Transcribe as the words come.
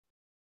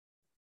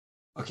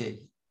Okay,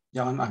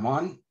 Jan, I'm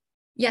on?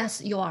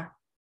 Yes, you are.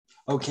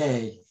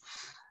 Okay.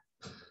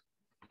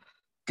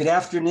 Good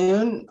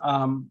afternoon.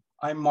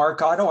 I'm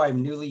Mark Otto.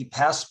 I'm newly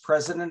past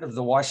president of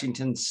the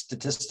Washington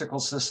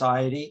Statistical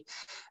Society,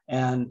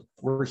 and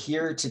we're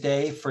here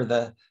today for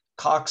the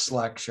Cox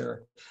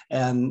Lecture.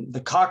 And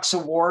the Cox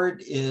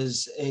Award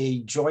is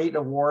a joint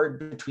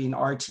award between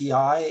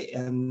RTI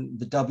and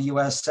the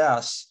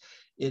WSS.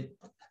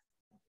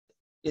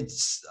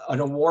 It's an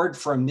award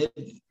for a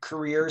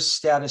mid-career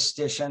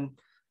statistician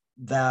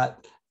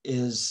that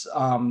is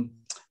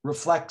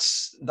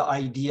reflects the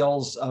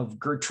ideals of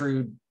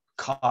Gertrude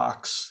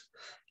Cox.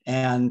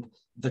 And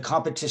the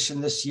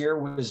competition this year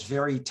was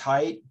very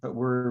tight, but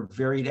we're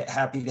very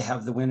happy to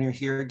have the winner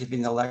here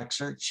giving the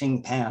lecture,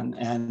 Ching Pan.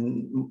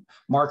 And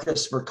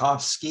Marcus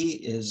Berkowski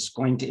is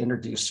going to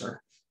introduce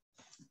her.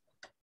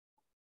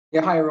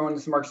 Yeah, hi everyone,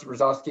 this is Marcus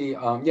Berkowski.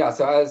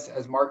 So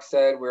as Mark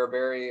said, we're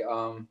very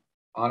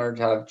honored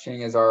to have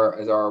Ching as our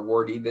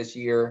awardee this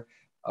year.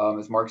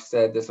 As Mark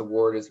said, this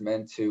award is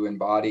meant to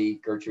embody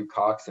Gertrude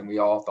Cox, and we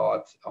all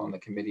thought on the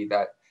committee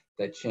that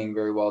Ching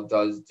very well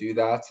does do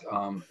that.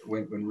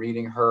 When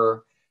reading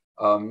her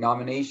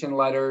nomination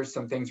letters,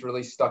 some things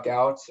really stuck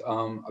out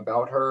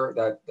about her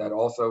that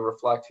also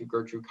reflect who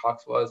Gertrude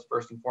Cox was,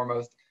 first and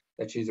foremost,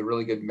 that she's a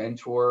really good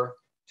mentor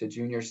to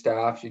junior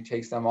staff. She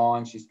takes them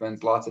on, she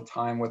spends lots of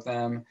time with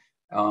them,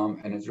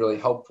 and is really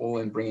helpful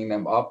in bringing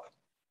them up.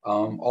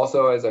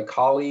 Also, as a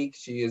colleague,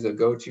 she is a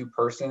go-to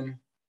person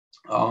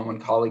when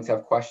colleagues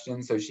have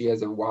questions. So she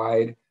has a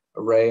wide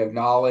array of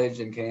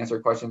knowledge and can answer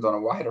questions on a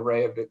wide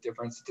array of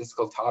different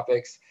statistical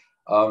topics.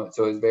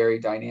 So it's very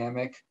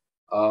dynamic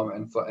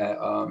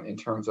in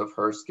terms of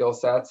her skill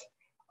sets.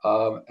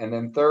 And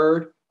then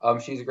third,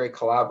 she's a great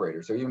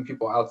collaborator. So even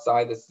people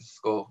outside the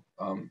statistical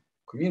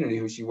community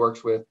who she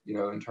works with,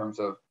 in terms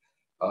of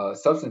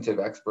substantive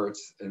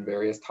experts in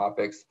various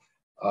topics,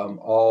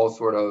 all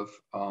sort of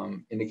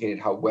indicated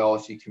how well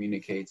she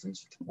communicates and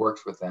she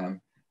works with them.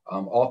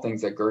 All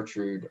things that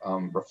Gertrude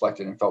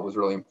reflected and felt was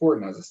really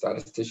important as a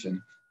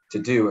statistician to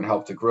do and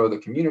help to grow the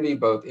community,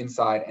 both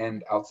inside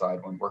and outside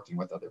when working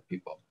with other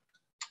people.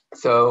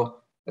 So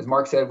as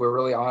Mark said, we're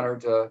really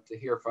honored to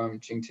hear from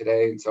Ching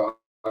today. And so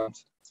I'll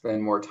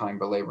spend more time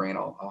belaboring.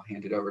 I'll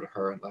hand it over to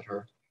her and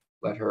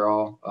let her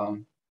all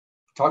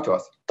talk to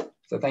us.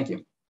 So thank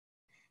you.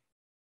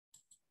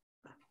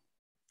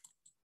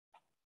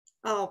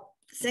 Oh,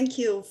 thank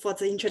you for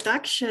the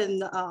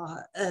introduction.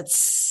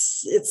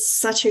 It's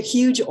such a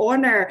huge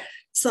honor.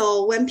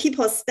 So when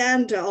people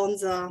stand on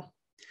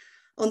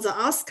the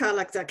Oscar,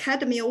 like the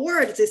Academy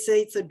Award, they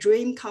say it's a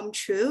dream come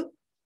true.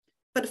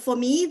 But for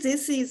me,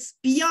 this is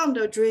beyond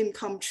a dream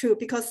come true,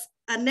 because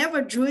I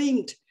never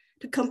dreamed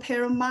to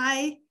compare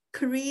my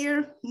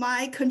career,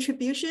 my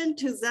contribution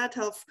to that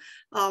of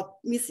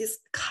Mrs.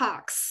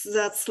 Cox.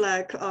 That's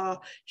like,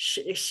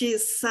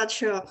 she's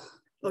such a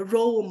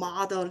role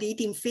model,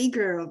 leading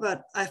figure,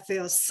 but I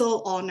feel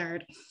so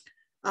honored.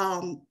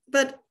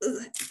 But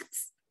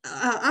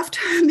after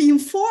I'm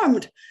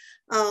informed,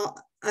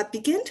 I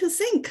begin to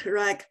think,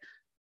 like,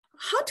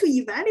 how to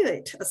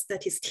evaluate a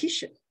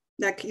statistician,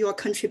 like your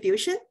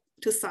contribution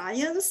to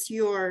science,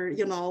 your,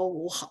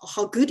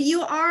 how good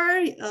you are,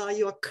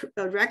 your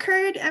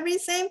record,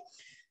 everything.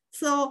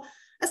 So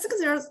I think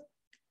there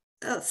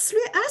are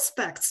three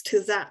aspects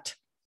to that.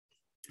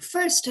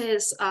 First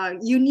is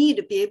you need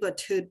to be able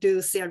to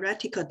do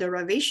theoretical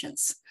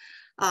derivations.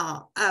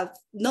 I've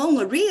known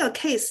a real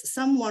case.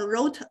 Someone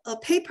wrote a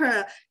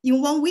paper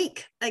in 1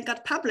 week and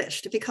got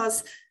published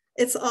because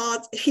it's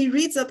he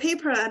reads a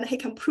paper and he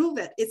can prove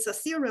it. It's a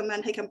theorem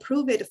and he can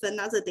prove it with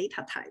another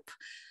data type.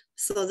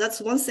 So that's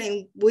one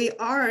thing we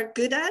are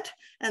good at.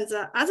 And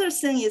the other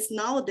thing is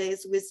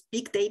nowadays with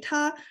big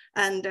data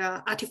and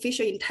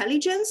artificial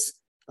intelligence,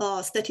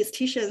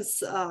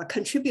 statisticians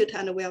contribute,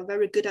 and we are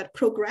very good at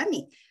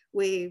programming.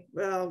 We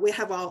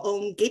have our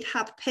own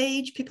GitHub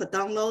page. People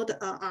download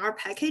R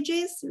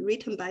packages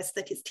written by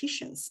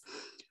statisticians.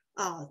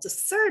 The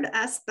third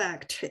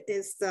aspect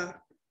is the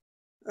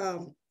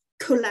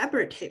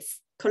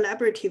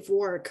collaborative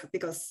work,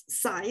 because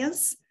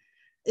science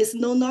is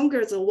no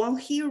longer the one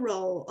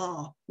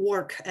hero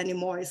work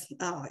anymore.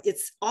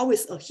 It's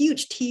always a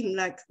huge team.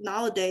 Like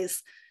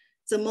nowadays,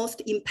 the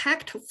most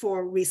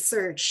impactful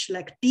research,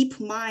 like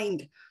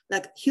DeepMind,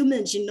 like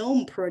Human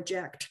Genome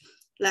Project,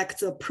 like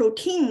the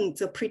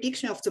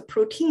prediction of the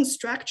protein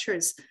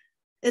structures,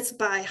 it's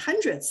by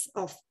hundreds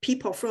of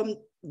people from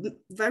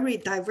very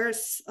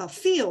diverse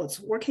fields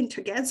working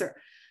together.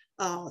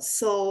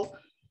 So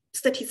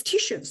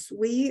statisticians,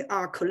 we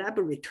are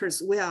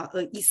collaborators. We are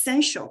an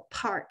essential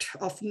part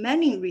of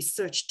many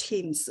research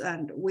teams,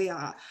 and we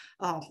are,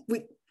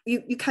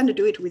 you can't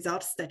do it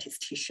without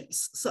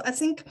statisticians. So I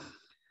think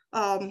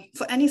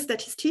for any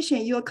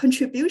statistician, your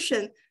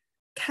contribution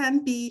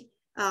can be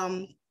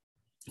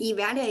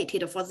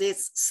evaluated for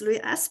these three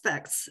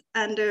aspects.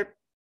 And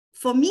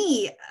for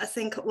me, I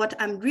think what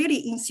I'm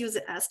really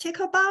enthusiastic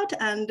about,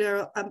 and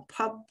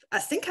I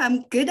think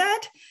I'm good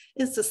at,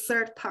 is the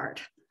third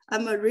part.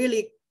 I'm a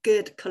really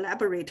good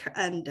collaborator,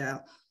 and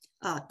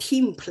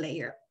team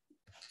player.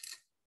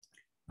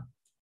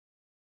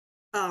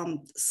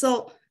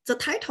 So the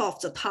title of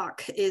the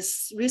talk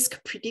is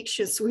Risk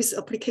Predictions with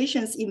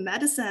Applications in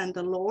Medicine and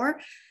the Law.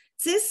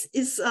 This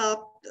is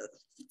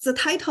the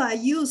title I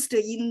used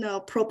in the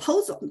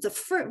proposal, the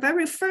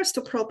very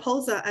first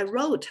proposal I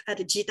wrote at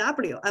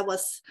GW. I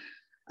was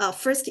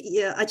first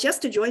year, I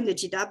just joined the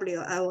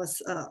GW. I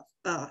was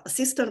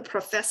assistant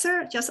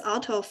professor just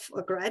out of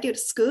a graduate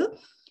school.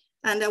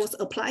 And I was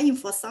applying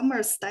for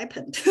summer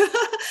stipend.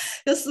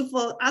 Because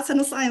for arts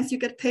and science, you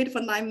get paid for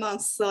 9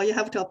 months. So you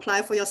have to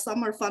apply for your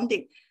summer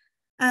funding.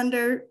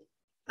 And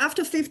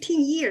after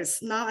 15 years,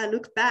 now I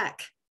look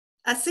back,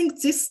 I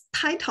think this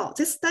title,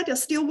 this study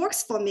still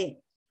works for me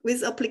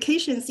with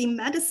applications in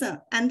medicine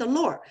and the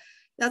law.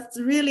 That's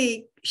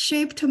really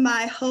shaped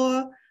my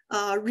whole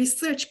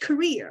research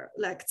career,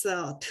 like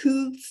the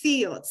two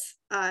fields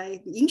I'm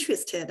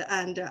interested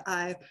and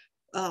I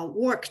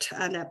worked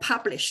and I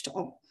published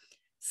on.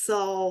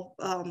 So,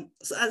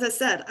 so as I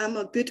said, I'm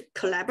a good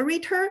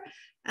collaborator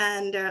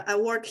and I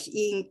work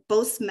in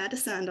both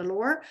medicine and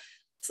law.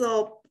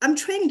 So I'm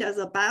trained as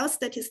a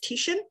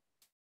biostatistician.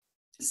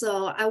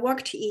 So I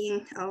worked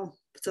in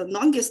the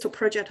longest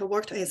project I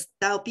worked on is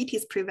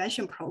diabetes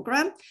prevention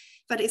program,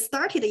 but it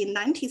started in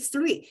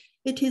 '93.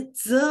 It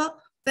is the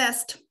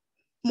best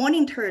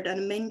monitored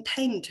and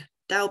maintained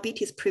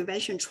diabetes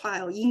prevention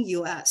trial in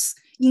US.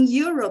 In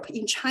Europe,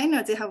 in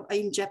China, they have,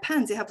 in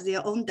Japan, they have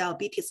their own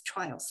diabetes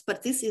trials,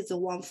 but this is the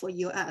one for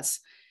US.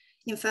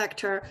 In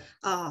fact,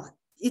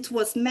 it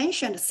was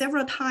mentioned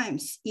several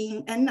times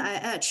in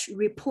NIH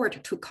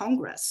report to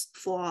Congress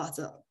for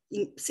the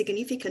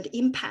significant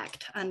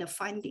impact and the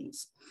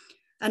findings.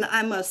 And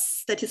I'm a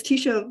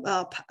statistician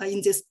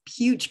in this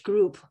huge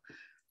group.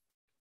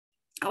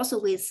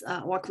 Also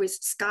work with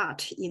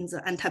Scott in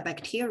the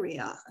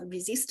antibacterial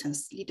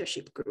resistance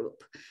leadership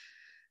group.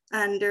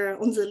 And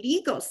on the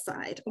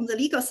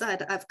legal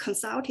side, I've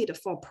consulted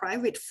for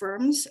private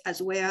firms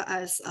as well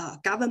as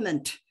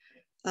government.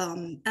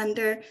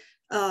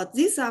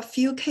 These are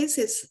few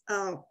cases,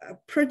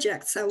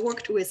 projects I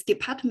worked with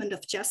Department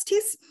of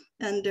Justice,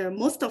 and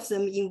most of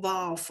them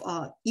involve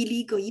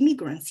illegal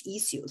immigrants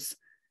issues.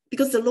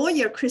 Because the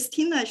lawyer,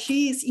 Christina,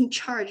 she is in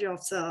charge of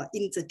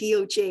in the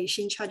DOJ,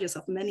 she's in charge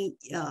of many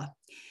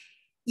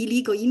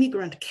illegal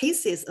immigrant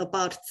cases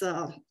about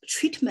the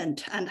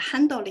treatment and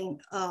handling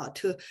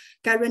to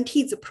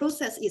guarantee the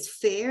process is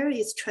fair,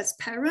 is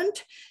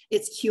transparent,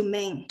 it's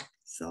humane.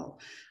 So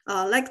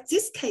like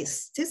this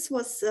case, this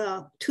was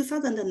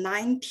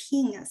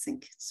 2019, I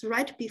think, it's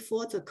right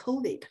before the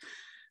COVID.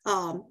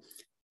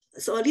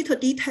 So a little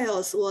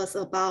details was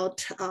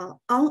about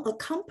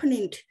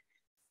unaccompanied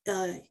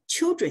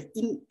children,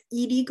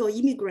 illegal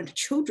immigrant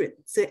children.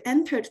 They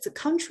entered the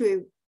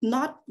country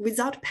not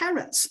without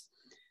parents.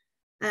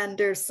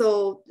 And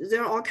so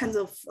there are all kinds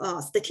of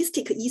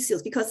statistical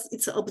issues because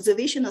it's an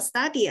observational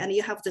study and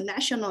you have the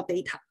national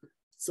data.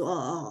 So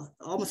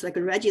almost like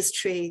a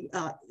registry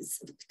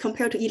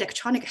compared to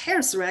electronic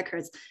health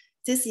records,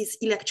 this is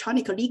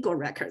electronic legal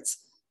records.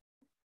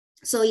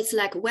 So it's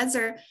like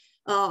whether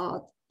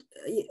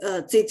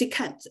they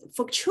can,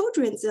 for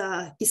children,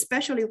 they're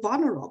especially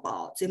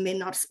vulnerable. They may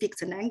not speak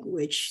the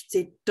language.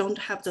 They don't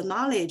have the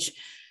knowledge.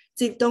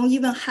 They don't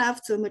even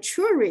have the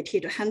maturity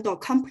to handle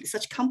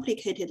such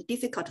complicated,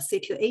 difficult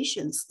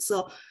situations.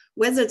 So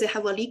whether they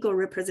have a legal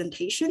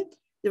representation,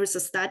 there is a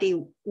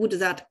study, would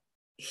that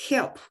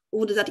help,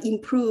 would that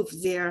improve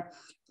their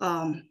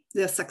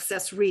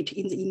success rate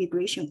in the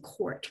immigration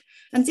court?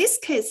 And this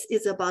case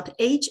is about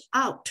age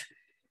out.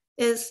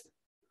 Is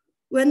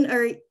when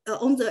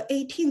on the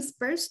 18th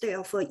birthday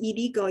of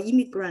illegal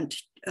immigrant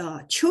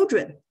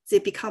children, they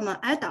become an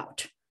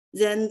adult,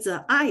 then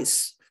the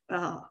ICE,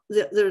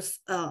 there's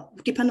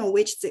depending on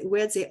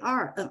where they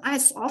are, an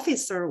ICE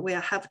officer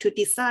will have to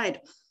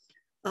decide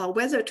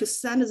whether to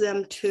send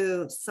them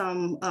to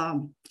some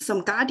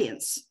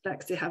guardians,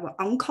 like they have an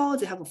uncle,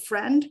 they have a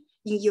friend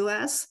in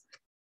US,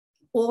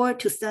 or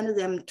to send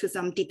them to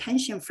some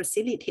detention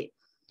facility.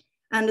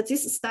 And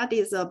this study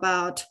is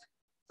about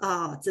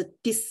the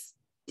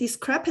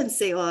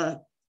discrepancy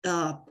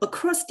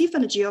across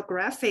different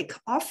geographic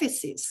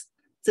offices,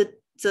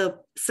 the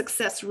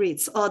success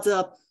rates or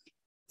the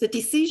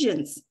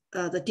decisions,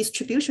 the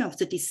distribution of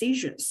the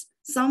decisions.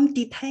 Some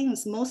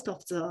detains most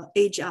of the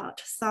age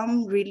out,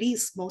 some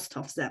release most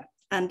of them,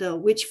 and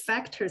which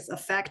factors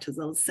affect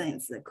those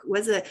things, like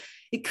whether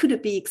it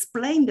could be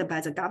explained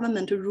by the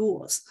government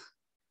rules.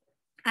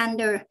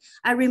 And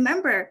I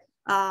remember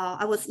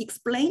I was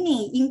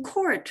explaining in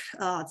court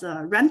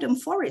the random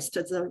forest,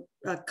 the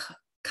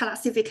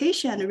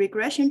classification and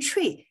regression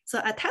tree. So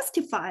I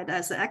testified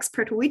as an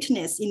expert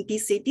witness in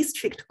DC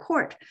District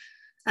Court.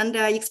 And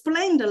I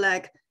explained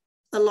like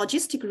a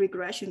logistic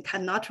regression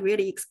cannot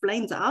really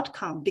explain the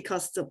outcome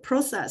because the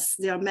process,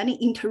 there are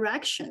many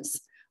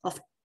interactions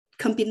of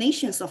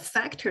combinations of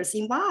factors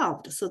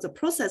involved. So the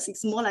process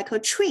is more like a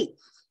tree.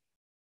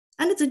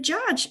 And the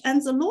judge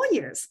and the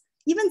lawyers,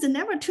 even they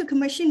never took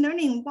machine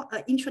learning,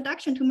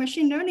 introduction to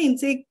machine learning,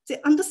 they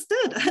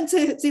understood and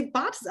they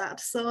bought that.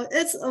 So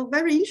it's a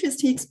very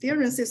interesting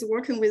experiences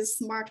working with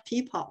smart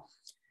people.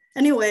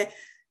 Anyway,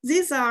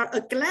 these are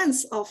a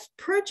glance of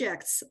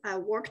projects I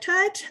worked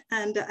at,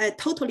 and I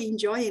totally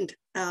enjoyed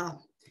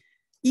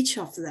each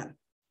of them.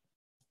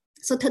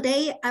 So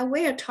today I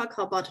will talk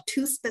about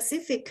two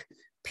specific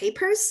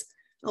papers.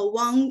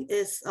 One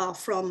is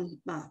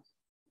from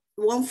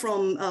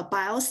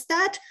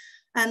Biostat,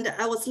 and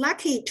I was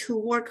lucky to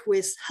work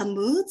with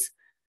Hamoud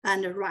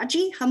and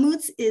Raji.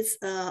 Hamoud is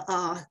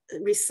a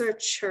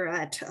researcher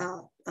at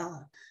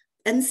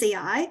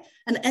NCI,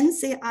 and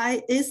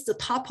NCI is the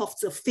top of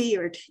the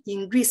field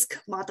in risk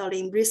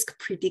modeling, risk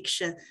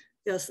prediction.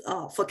 Because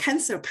for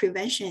cancer,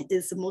 prevention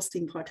is the most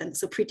important.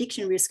 So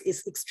prediction risk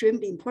is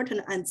extremely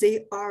important, and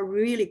they are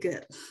really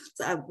good.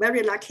 So I'm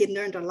very lucky,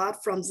 learned a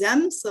lot from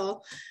them.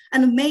 So,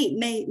 and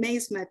May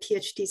is my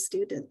PhD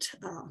student.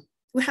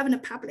 We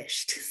haven't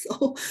published,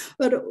 so,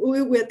 but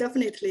we will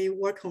definitely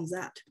work on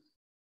that.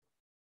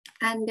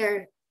 And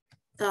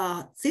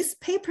this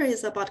paper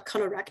is about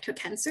colorectal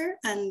cancer,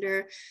 and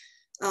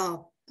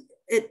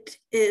it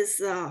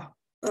is a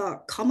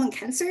common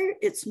cancer.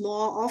 It's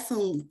more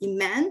often in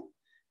men,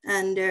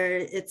 and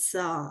it's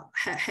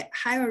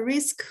higher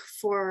risk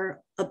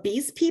for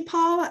obese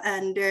people.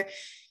 And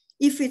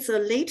if it's a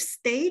late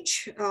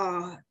stage,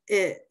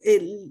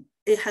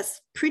 it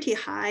has pretty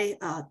high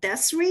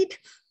death rate.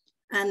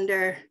 And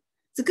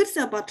the good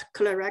thing about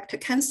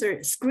colorectal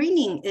cancer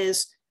screening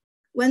is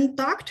when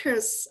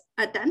doctors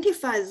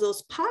identify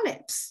those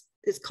polyps,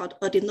 it's called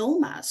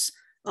adenomas,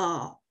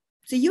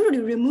 they usually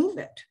remove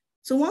it.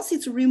 So once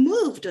it's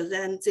removed,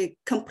 then they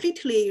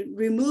completely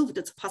removed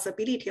the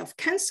possibility of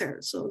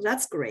cancer. So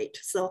that's great.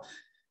 So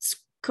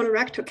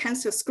colorectal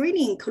cancer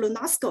screening,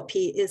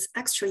 colonoscopy is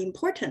extra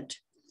important.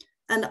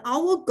 And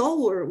our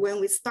goal when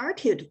we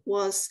started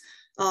was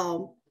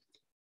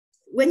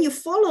when you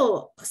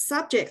follow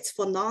subjects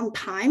for long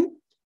time,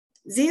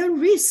 their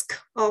risk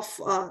of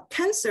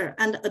cancer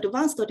and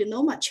advanced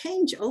adenoma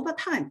change over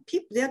time.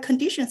 Their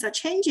conditions are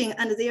changing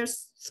and their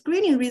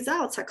screening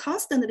results are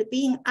constantly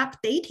being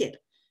updated.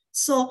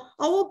 So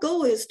our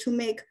goal is to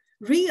make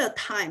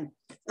real-time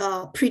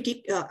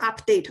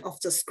update of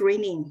the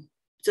screening,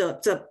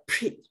 the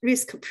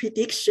risk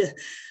prediction.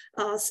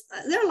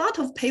 There are a lot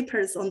of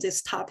papers on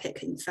this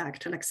topic, in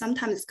fact, like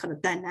sometimes it's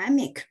called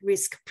dynamic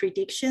risk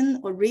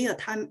prediction or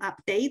real-time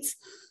updates.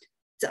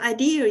 The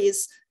idea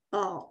is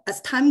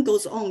as time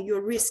goes on,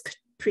 your risk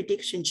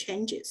prediction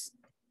changes.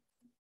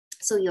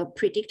 So your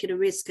predicted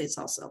risk is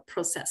also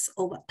processed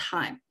over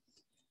time.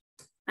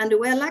 And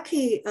we're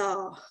lucky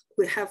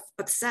we have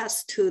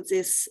access to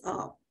this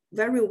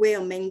very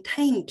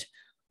well-maintained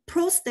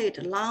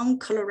prostate, lung,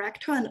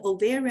 colorectal, and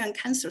ovarian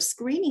cancer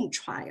screening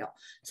trial.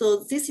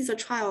 So this is a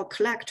trial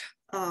collect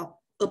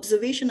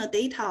observational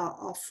data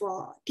of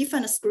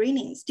different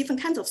screenings,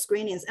 different kinds of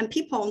screenings, and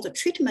people on the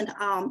treatment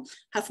arm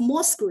have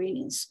more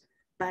screenings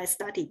by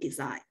study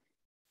design.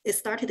 It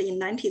started in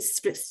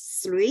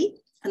 1993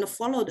 and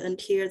followed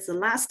until the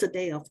last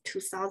day of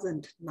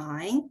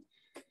 2009.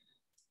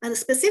 And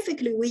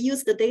specifically, we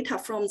used the data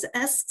from the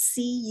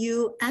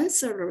SCU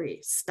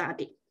ancillary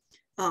study,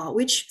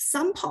 which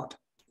sampled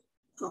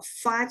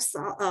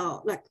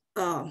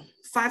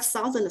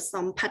 5,000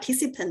 some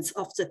participants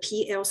of the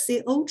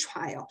PLCO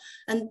trial.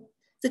 And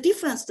the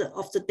difference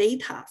of the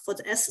data for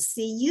the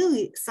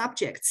SCU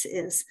subjects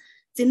is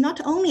they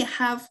not only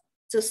have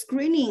the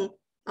screening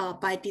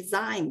by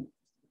design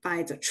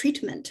by the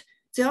treatment,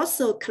 they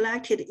also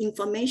collected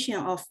information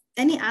of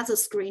any other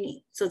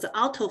screening, so the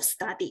out of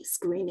study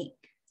screening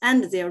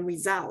and their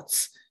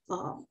results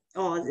or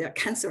their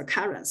cancer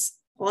occurrence,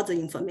 all the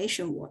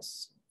information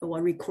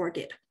were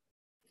recorded.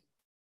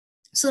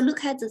 So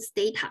look at this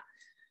data.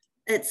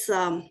 It's,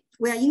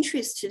 we are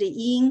interested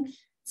in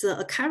the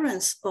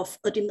occurrence of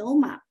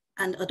adenoma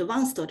and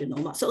advanced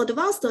adenoma. So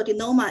advanced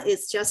adenoma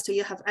is just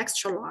you have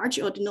extra large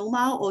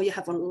adenoma or you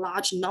have a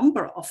large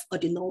number of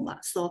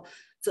adenoma. So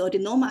the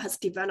adenoma has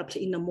developed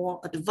in a more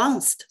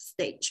advanced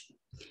stage.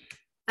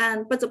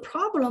 But the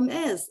problem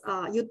is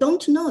you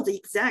don't know the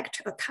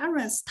exact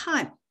occurrence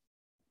time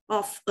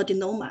of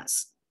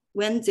adenomas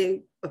when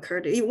they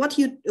occurred. What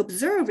you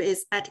observe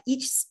is at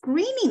each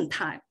screening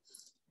time,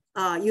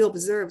 you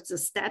observe the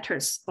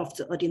status of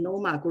the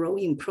adenoma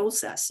growing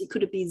process. It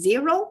could be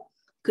 0,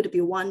 could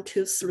be 1,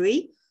 2,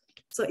 3.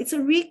 So it's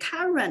a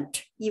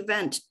recurrent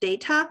event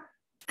data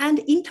and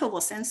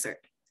interval censored.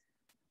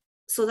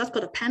 So that's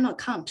called a panel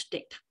count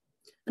data.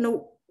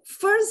 And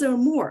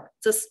furthermore,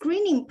 the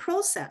screening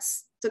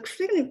process, the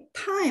screening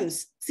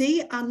times,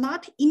 they are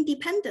not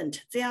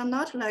independent. They are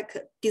not like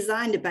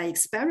designed by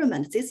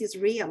experiment. This is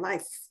real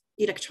life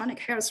electronic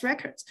health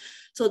records.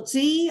 So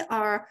they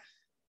are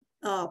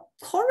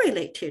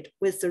correlated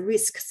with the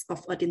risks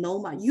of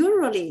adenoma.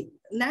 Usually,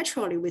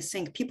 naturally, we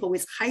think people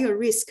with higher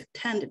risk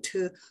tend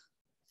to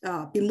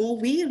be more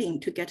willing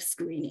to get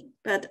screening.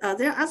 But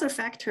there are other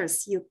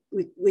factors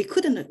we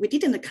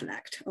didn't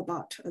collect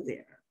about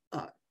their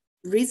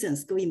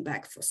reasons going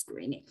back for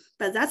screening.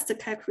 But that's the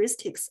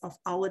characteristics of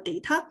our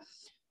data.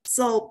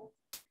 So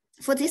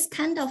for this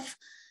kind of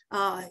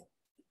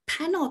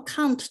panel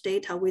count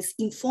data with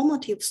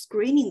informative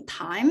screening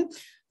time,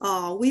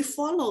 we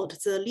followed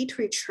the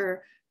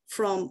literature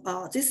from,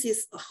 this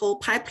is a whole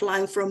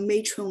pipeline from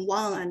Mei-Chun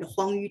Wang and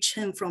Huangyu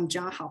Chen from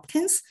Johns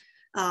Hopkins.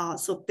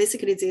 So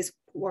basically they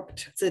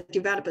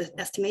developed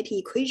estimating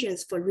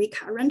equations for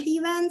recurrent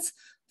events,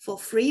 for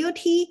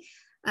frailty,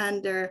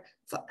 and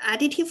for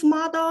additive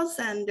models,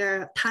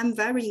 and time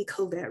varying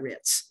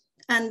covariates.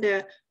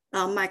 And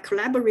my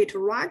collaborator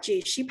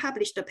Raji, she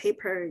published a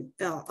paper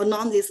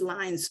along these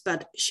lines,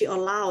 but she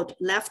allowed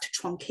left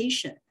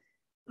truncation.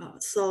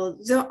 So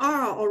there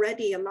are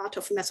already a lot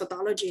of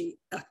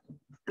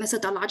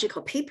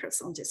methodological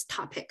papers on this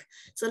topic.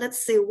 So let's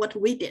see what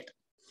we did.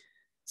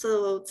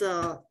 So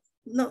the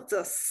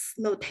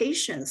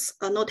notations,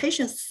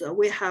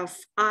 we have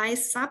I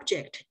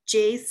subject,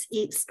 J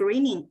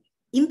screening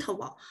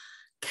interval,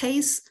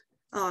 case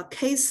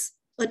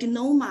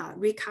adenoma,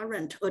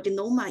 recurrent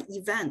adenoma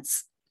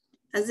events,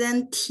 and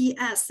then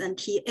TS and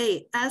TA.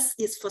 S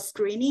is for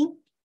screening,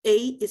 A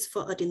is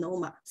for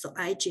adenoma. So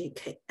I, J,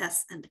 K,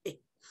 S, and A.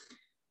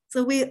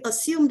 So we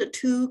assumed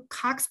two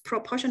Cox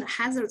proportional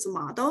hazards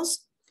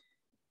models.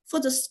 For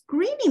the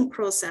screening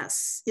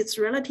process, it's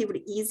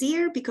relatively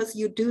easier because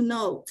you do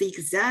know the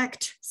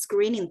exact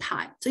screening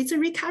time. So it's a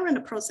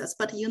recurrent process,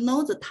 but you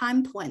know the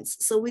time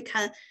points. So we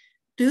can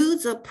do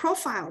the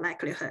profile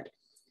likelihood.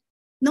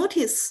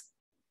 Notice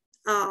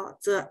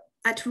the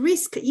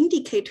at-risk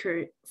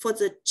indicator for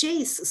the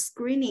JACE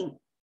screening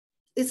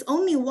is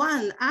only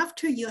one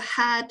after you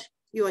had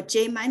your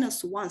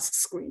J-1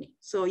 screening.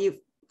 So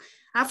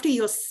after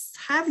you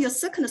have your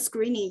second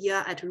screening, you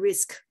are at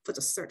risk for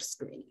the third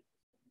screening.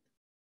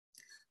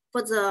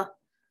 For the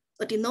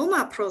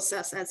adenoma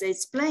process, as I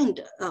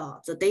explained,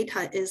 the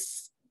data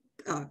is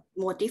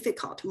more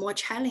difficult, more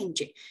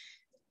challenging.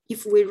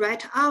 If we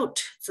write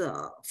out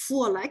the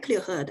full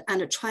likelihood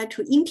and try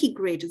to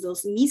integrate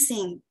those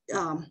missing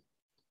adenoma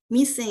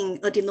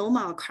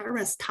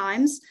occurrence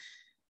times,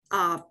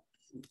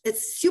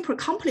 it's super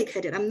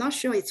complicated. I'm not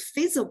sure it's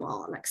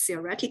feasible, like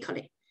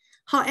theoretically.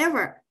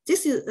 However,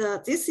 this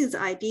is the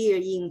idea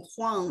in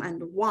Huang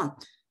and Wang.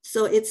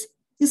 So it's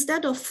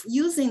instead of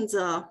using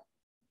the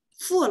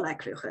full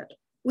likelihood,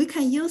 we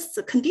can use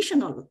the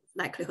conditional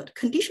likelihood,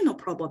 conditional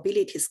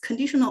probabilities,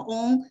 conditional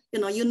on,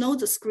 you know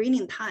the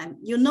screening time,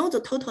 you know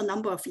the total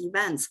number of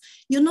events,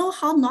 you know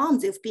how long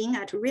they've been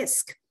at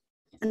risk,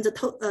 and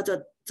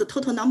the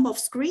total number of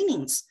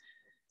screenings.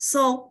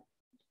 So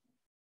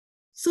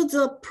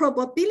the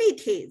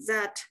probability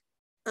that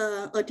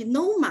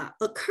adenoma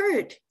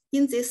occurred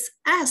in this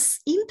S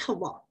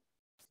interval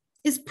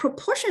is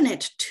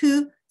proportionate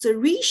to the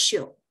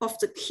ratio of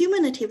the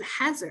cumulative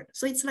hazard.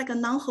 So it's like a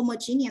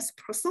non-homogeneous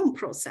Poisson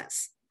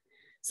process.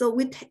 So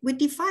we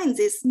define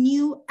this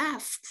new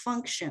F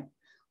function,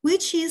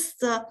 which is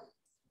the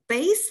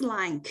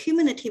baseline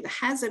cumulative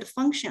hazard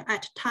function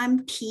at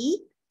time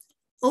t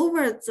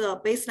over the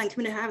baseline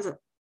cumulative hazard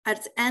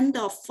at the end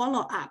of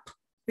follow-up,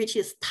 which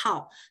is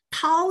tau.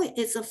 Tau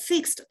is a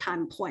fixed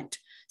time point.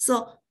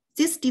 So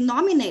this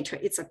denominator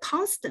is a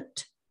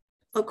constant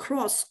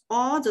across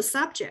all the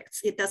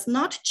subjects. It does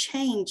not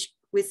change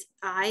with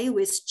I,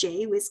 with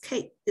J, with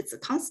K. It's a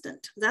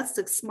constant. That's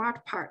the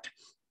smart part.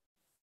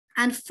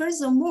 And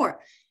furthermore,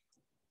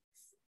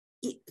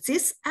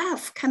 this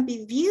F can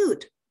be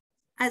viewed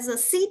as a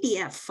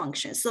CDF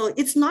function. So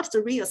it's not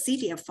the real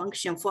CDF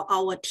function for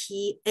our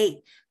TA,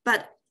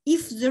 but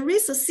if there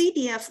is a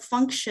CDF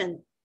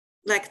function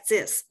like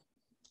this,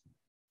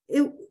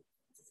 it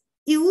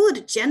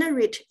would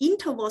generate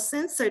interval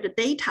censored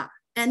data,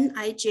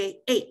 Nija.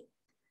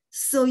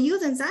 So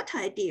using that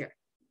idea,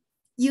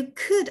 you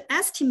could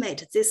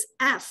estimate this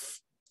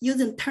F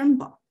using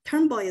Turnbull.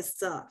 Turnbull is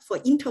for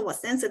interval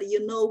censored,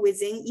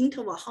 within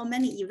interval how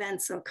many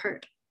events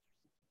occurred.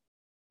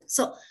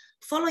 So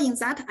following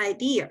that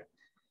idea,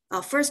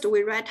 first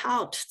we write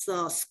out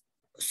the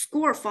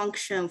score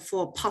function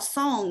for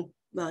Poisson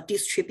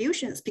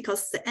distributions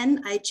because the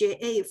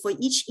Nija for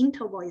each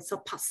interval is a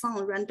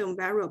Poisson random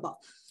variable.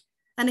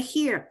 And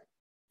here,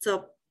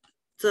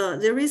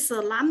 there is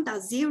a lambda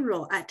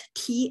 0 at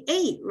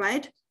TA,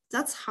 right?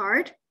 That's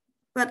hard,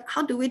 but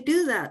how do we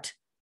do that?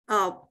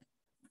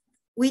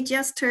 We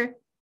just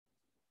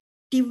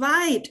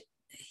divide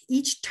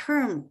each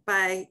term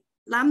by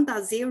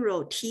lambda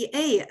 0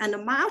 TA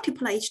and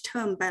multiply each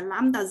term by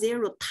lambda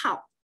 0 tau.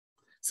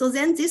 So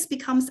then this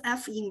becomes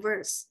F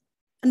inverse.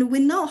 And we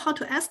know how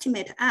to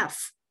estimate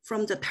F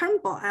from the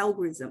Turnbull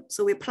algorithm.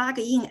 So we plug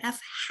in F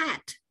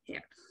hat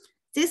here.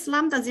 This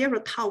lambda 0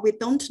 tau, we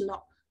don't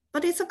know,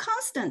 but it's a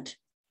constant.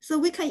 So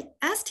we can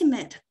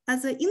estimate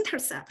as an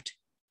intercept.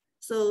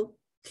 So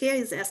here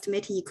is the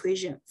estimating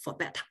equation for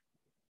beta.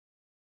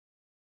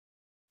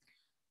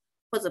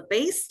 For the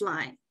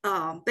baseline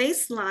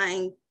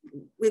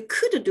we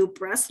could do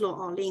Breslow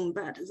or Lin,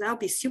 but that'll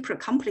be super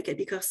complicated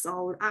because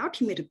our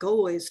ultimate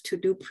goal is to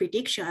do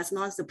prediction. As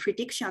long as the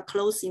prediction are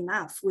close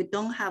enough, we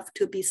don't have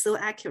to be so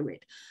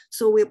accurate.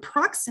 So we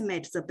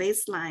approximate the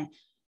baseline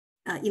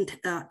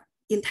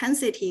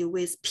intensity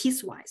with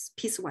piecewise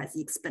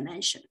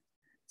exponential.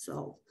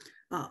 So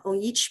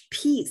on each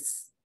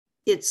piece,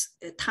 it's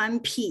a time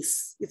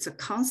piece, it's a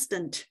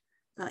constant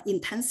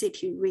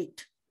intensity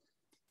rate.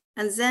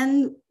 And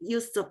then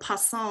use the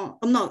Poisson,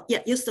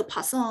 use the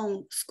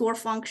Poisson score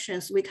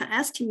functions. We can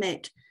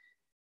estimate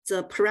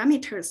the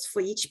parameters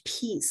for each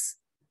piece,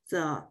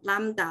 the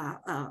lambda,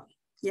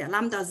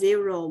 lambda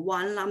 0,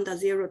 1, lambda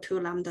 0, 2,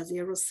 lambda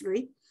 0,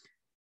 3.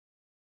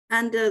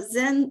 And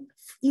then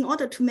in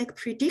order to make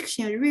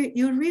prediction,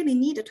 you really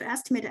need to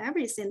estimate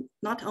everything,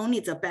 not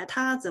only the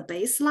beta, the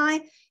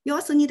baseline, you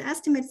also need to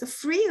estimate the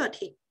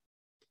frailty.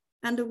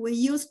 And we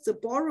used the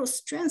borrow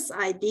strength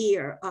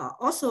idea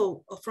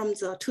also from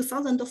the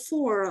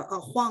 2004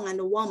 Huang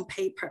and Wang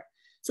paper.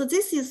 So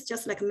this is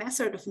just like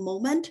method of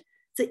moment.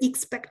 The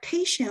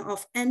expectation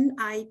of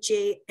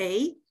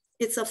Nija,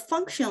 it's a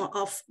function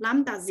of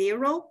lambda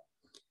 0,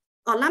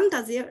 or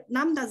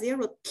lambda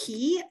 0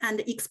 t and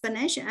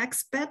exponential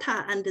x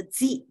beta and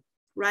z,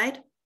 right?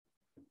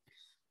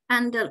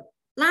 And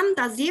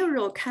lambda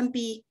 0 can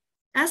be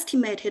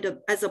estimated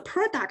as a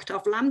product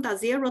of lambda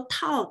 0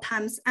 tau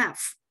times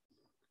f.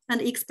 And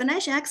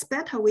exponential x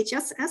beta, we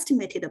just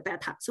estimated the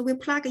beta. So we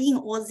plug in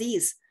all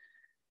these.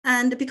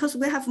 And because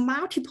we have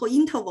multiple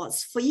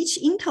intervals, for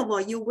each interval,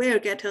 you will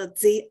get a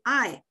zi,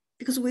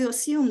 because we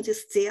assume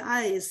this zi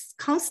is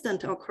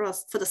constant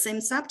across for the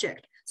same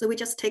subject. So we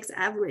just take the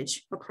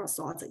average across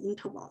all the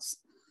intervals.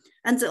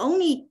 And the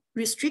only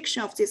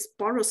restriction of this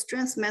borrow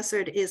strength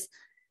method is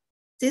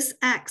this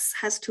x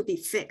has to be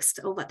fixed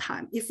over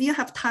time. If you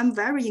have time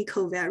varying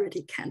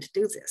covariate, can't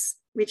do this,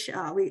 which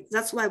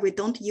that's why we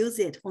don't use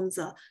it on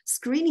the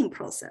screening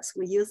process.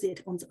 We use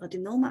it on the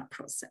adenoma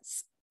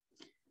process.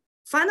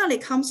 Finally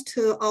comes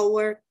to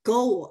our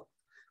goal.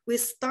 We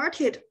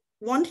started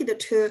wanting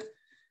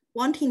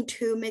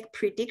to make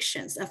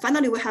predictions. And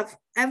finally we have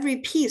every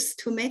piece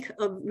to make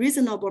a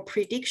reasonable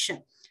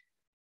prediction.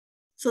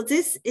 So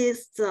this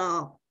is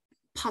the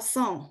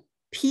Poisson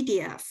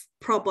PDF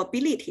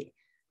probability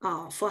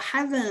for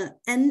having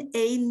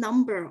NA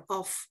number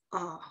of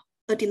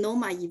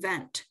adenoma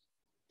event.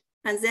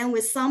 And then we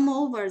sum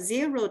over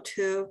 0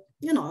 to,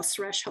 a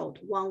threshold,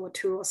 1 or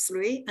 2 or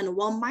 3, and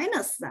 1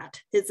 minus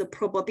that is the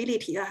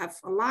probability I have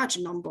a large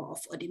number of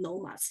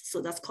adenomas.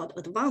 So that's called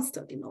advanced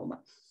adenoma.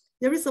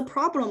 There is a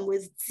problem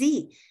with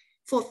Z.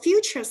 For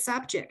future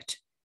subject,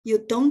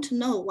 you don't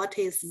know what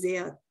is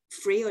their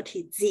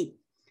frailty Z.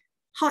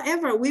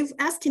 However, we've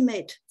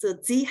estimated the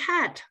Z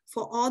hat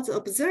for all the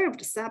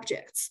observed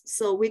subjects.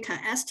 So we can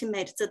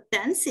estimate the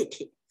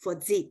density for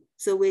Z.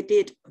 So we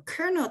did a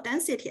kernel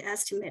density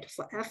estimate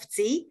for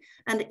FZ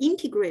and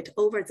integrate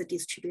over the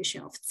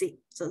distribution of Z.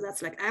 So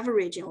that's like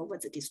averaging over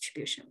the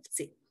distribution of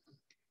Z.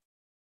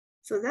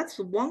 So that's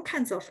one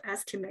kind of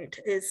estimate,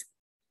 is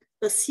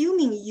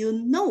assuming you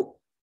know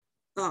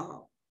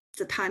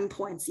the time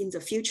points in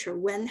the future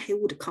when he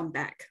would come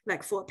back.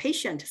 Like for a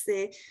patient,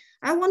 say,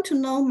 I want to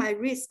know my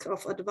risk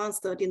of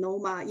advanced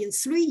adenoma in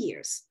 3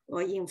 years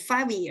or in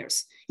 5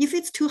 years. If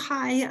it's too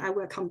high, I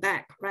will come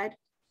back, right?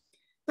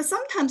 But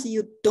sometimes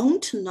you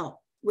don't know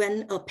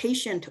when a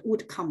patient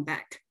would come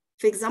back.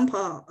 For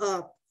example,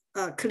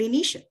 a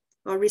clinician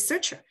or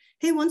researcher,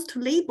 he wants to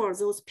label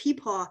those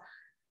people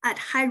at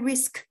high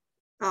risk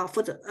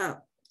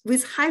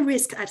with high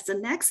risk at the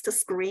next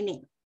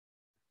screening.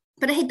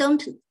 But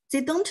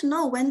they don't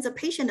know when the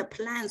patient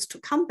plans to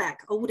come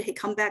back, or would he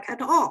come back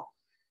at all.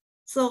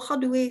 So how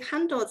do we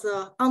handle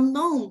the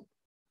unknown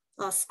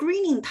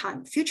screening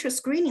time, future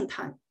screening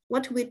time?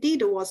 What we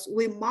did was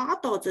we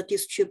modeled the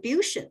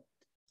distribution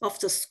of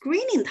the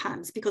screening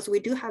times, because we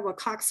do have a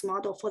Cox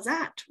model for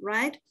that,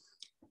 right?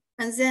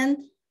 And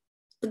then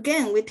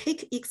again, we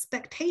take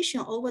expectation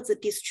over the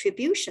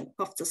distribution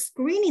of the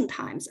screening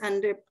times,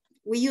 and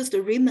we use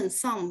the Riemann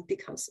sum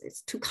because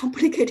it's too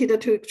complicated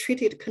to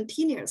treat it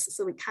continuous.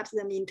 So we cut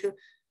them into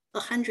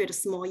 100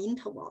 small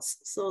intervals.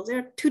 So there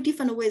are 2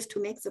 different ways to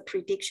make the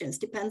predictions.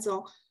 Depends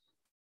on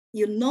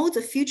you know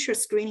the future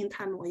screening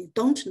time or you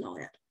don't know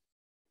it.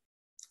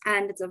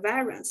 And the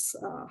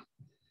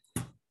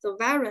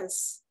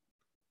variance,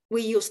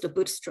 we use the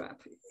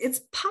bootstrap.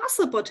 It's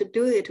possible to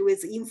do it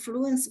with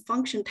influence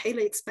function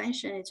Taylor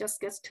expansion. It just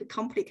gets too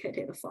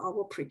complicated for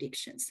our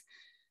predictions.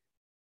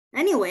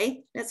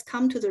 Anyway, let's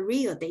come to the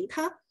real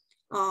data.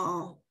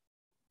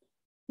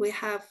 We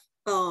have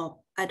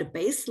at the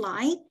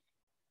baseline,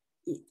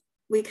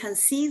 we can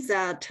see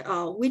that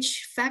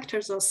which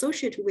factors are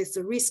associated with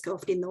the risk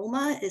of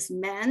adenoma is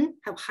men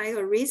have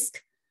higher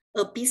risk,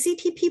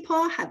 obesity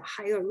people have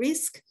higher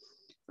risk,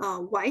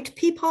 white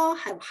people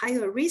have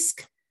higher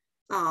risk.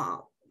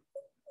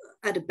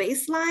 At the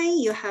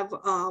baseline, you have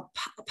a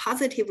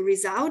positive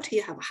result,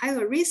 you have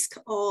higher risk,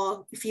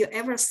 or if you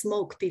ever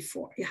smoked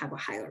before, you have a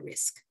higher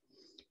risk.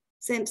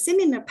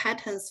 Similar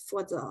patterns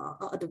for the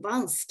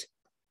advanced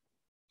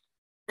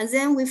And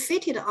then we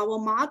fitted our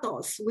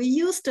models. We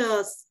used,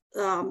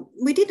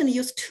 we didn't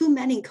use too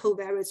many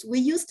covariates. We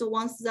used the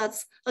ones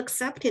that's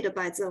accepted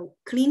by the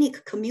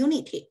clinic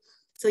community.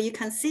 So you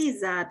can see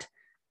that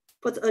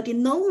for the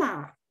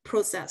adenoma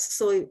process,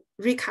 so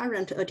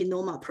recurrent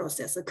adenoma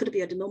process, it could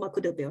be adenoma,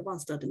 could be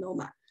advanced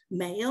adenoma.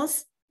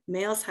 Males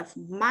have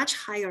much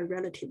higher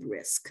relative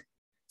risk,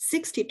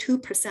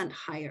 62%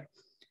 higher.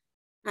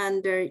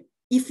 And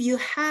if you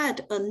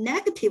had a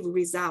negative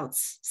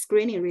results,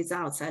 screening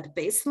results at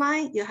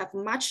baseline, you have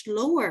much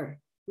lower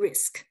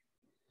risk.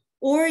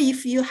 Or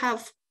if you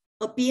have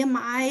a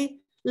BMI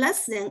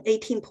less than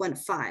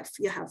 18.5,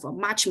 you have a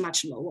much,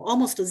 much lower,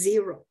 almost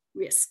zero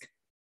risk.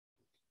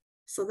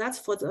 So that's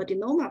for the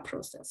adenoma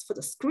process. For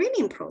the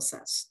screening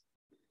process,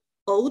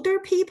 older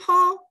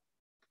people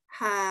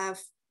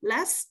have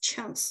less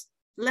chance,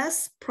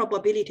 less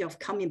probability of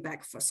coming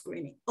back for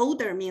screening.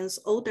 Older means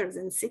older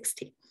than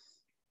 60.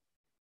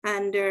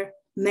 And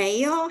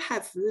male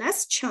have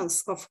less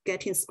chance of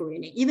getting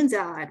screening. Even they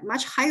are at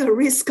much higher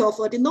risk of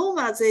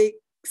adenoma, they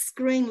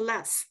screen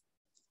less.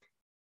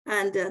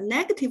 And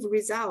negative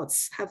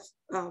results have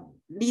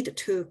lead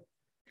to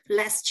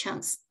less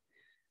chance.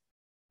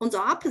 On the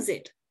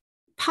opposite,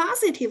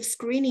 positive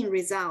screening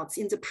results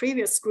in the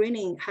previous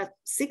screening had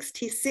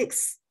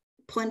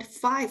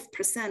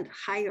 66.5%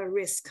 higher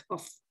risk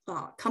of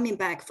coming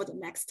back for the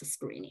next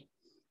screening.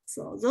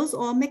 So those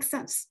all make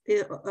sense.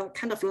 They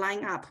kind of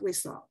line up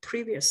with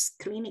previous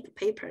clinic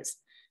papers.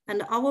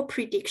 And our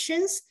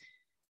predictions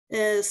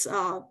is,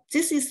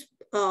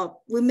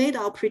 we made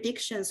our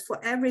predictions for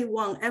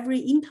every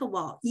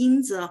interval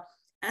in the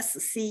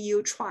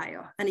SCU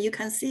trial. And you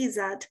can see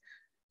that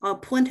our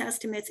point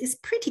estimates is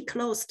pretty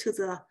close to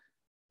the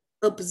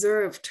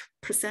observed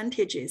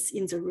percentages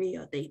in the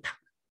real data.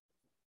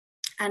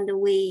 And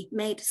we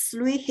made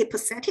 3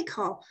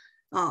 hypothetical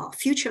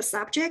future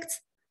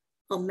subjects: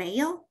 a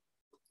male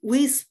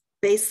with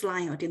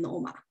baseline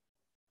adenoma,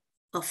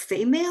 a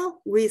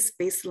female with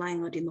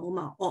baseline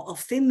adenoma, or a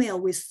female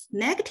with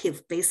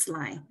negative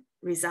baseline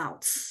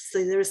results.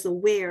 So there's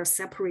where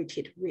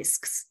separated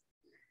risks.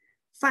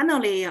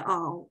 Finally,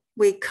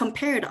 we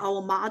compared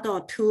our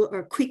model to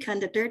a quick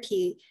and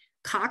dirty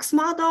Cox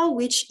model,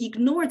 which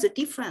ignored the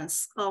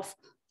difference of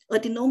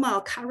adenoma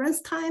occurrence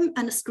time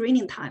and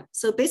screening time.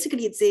 So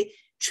basically they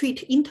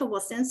treat interval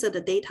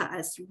censored data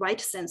as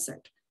right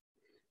censored.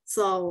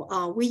 So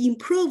we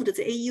improved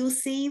the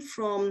AUC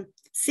from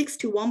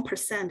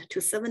 61%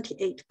 to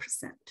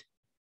 78%.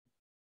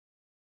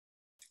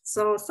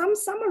 So some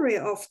summary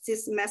of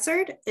this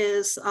method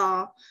is,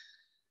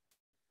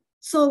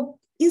 so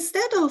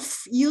instead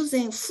of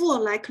using full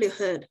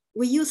likelihood,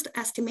 we used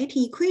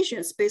estimating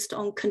equations based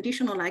on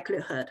conditional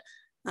likelihood,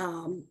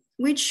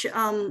 which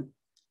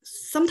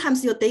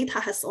sometimes your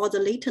data has all the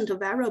latent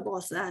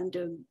variables and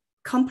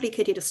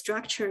complicated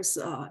structures.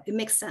 It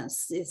makes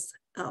sense.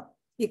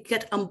 You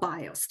get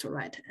unbiased,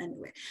 right?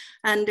 Anyway,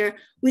 and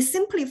we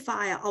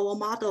simplify our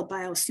model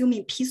by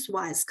assuming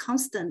piecewise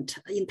constant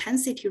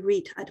intensity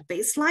rate at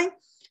baseline,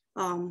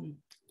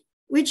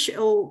 which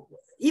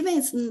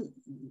even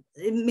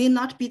it may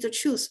not be the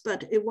truth,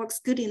 but it works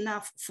good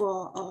enough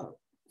for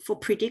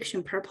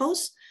prediction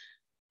purpose.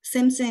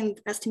 Same thing,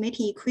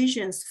 estimating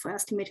equations for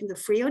estimating the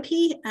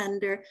frailty.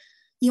 And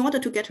in order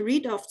to get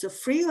rid of the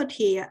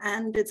frailty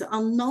and the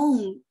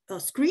unknown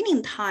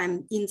screening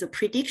time in the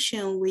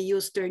prediction, we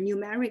use the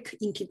numeric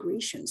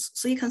integrations.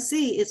 So you can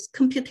see it's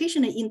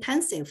computationally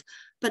intensive,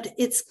 but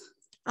it's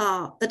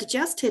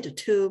adjusted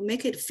to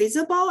make it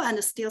feasible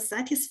and still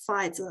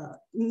satisfy the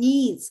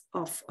needs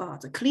of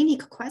the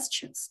clinical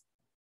questions.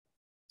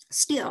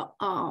 Still,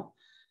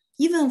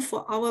 even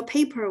for our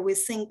paper, we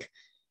think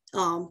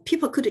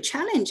people could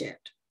challenge it.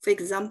 For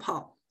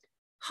example,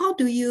 how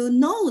do you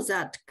know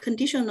that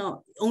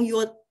conditional on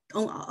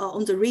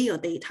the real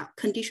data,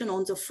 conditional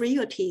on the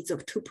frailty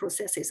of 2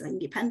 processes are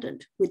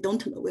independent? We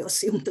don't know, we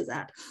assumed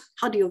that.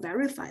 How do you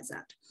verify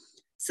that?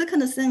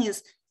 Second thing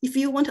is, if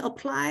you want to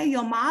apply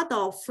your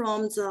model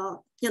from the,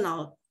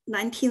 the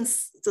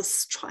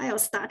trial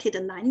started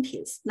in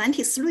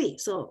 93,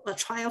 so a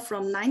trial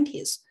from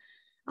 90s.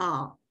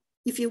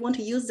 If you want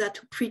to use that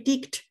to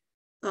predict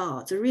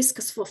the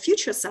risks for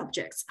future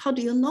subjects, how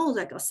do you know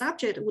that a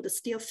subject would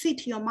still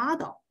fit your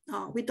model?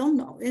 We don't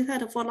know. In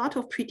fact, for a lot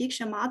of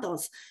prediction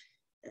models,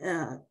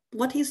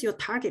 what is your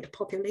target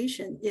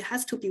population? It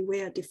has to be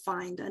well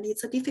defined, and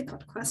it's a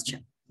difficult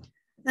question.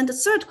 And the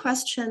third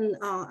question,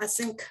 I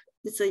think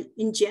it's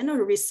in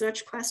general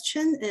research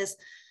question, is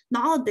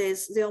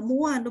nowadays there are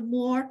more and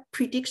more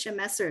prediction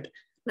methods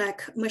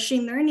like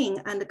machine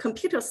learning and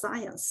computer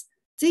science.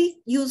 They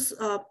use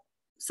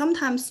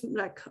sometimes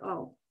like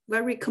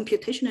very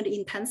computationally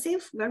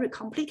intensive, very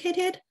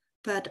complicated,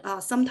 but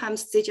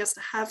sometimes they just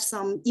have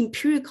some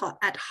empirical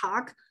ad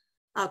hoc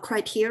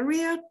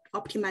criteria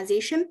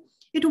optimization.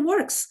 It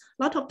works.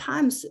 A lot of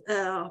times,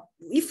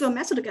 if a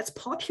method gets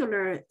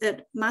popular,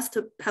 it must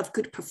have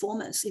good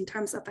performance in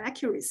terms of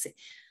accuracy.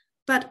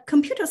 But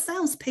computer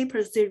science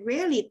papers, they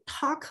rarely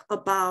talk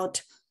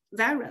about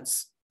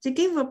variance. They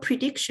give a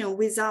prediction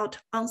without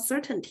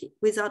uncertainty,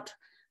 without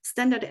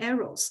standard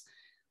errors,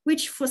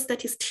 which for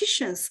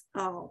statisticians,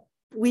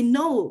 we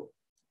know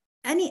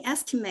any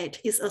estimate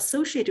is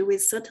associated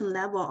with certain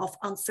level of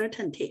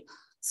uncertainty.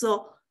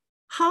 So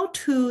how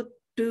to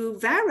do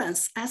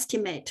variance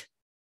estimate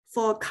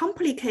for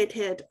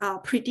complicated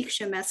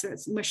prediction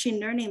methods, machine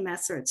learning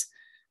methods,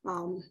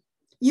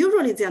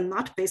 usually they're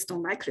not based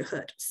on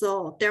likelihood.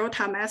 So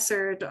delta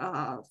method,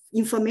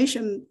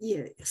 information,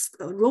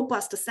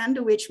 robust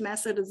sandwich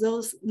method,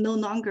 those no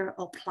longer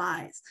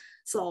applies.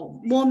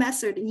 So more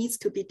method needs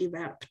to be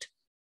developed.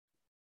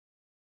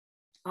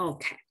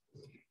 Okay.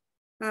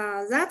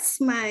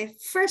 That's my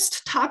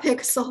first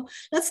topic. So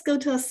let's go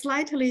to a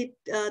slightly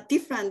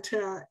different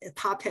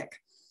topic.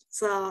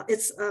 So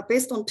it's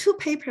based on 2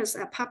 papers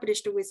I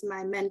published with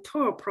my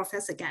mentor,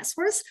 Professor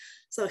Gasworth.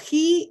 So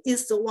he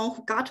is the one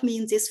who got me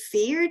in this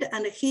field,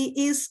 and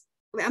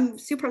I'm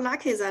super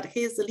lucky that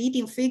he is the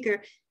leading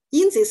figure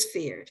in this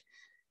field.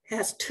 He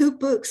has 2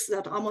 books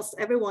that almost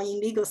everyone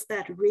in legal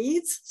stat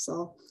reads.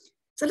 So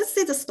let's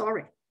see the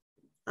story.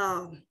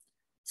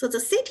 So the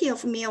city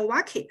of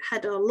Milwaukee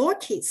had a law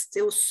case.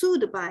 They were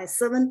sued by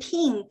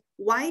 17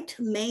 white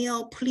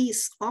male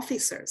police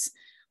officers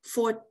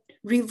for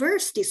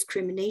reverse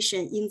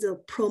discrimination in the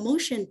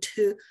promotion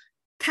to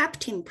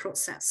captain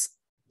process.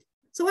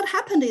 So what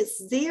happened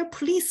is their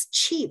police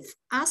chief,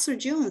 Arthur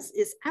Jones,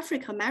 is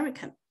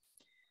African-American.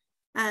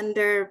 And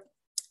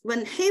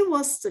when he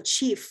was the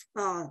chief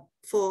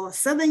for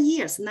 7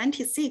 years,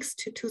 96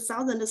 to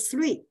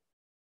 2003,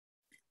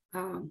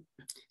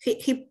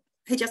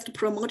 he just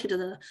promoted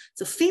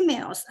the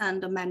females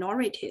and the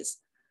minorities.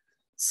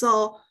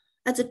 So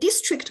at the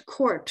district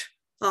court,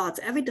 the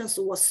evidence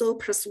was so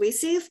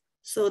persuasive.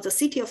 So the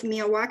city of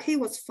Milwaukee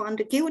was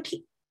found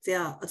guilty.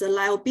 The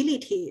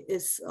liability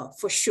is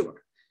for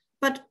sure.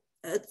 But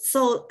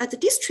so at the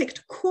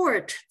district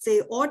court,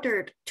 they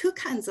ordered 2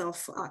 kinds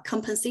of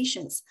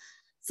compensations.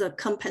 The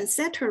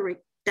compensatory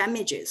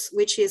damages,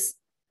 which is,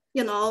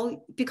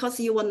 because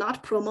you were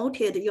not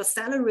promoted, your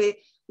salary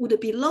would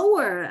be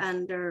lower,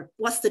 and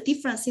what's the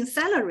difference in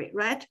salary,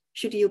 right?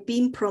 Should you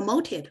be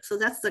promoted? So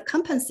that's the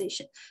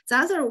compensation. The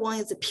other one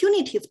is the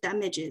punitive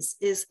damages,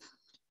 is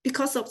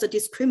because of the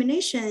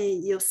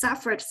discrimination you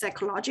suffered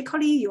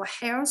psychologically, your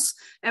health,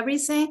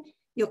 everything,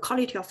 your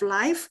quality of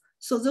life.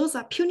 So those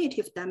are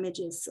punitive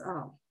damages.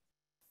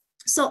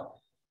 So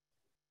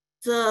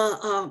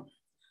the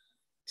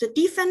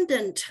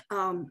defendant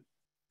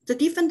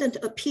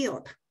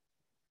appealed,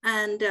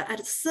 and at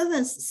the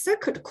 7th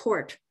Circuit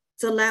Court,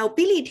 the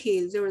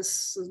liability, there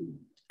is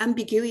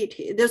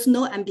ambiguity. There's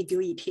no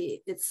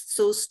ambiguity. It's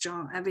so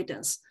strong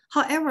evidence.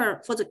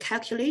 However, for the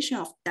calculation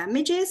of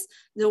damages,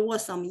 there were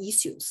some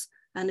issues,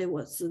 and it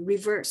was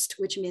reversed,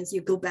 which means you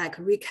go back,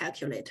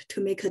 recalculate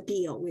to make a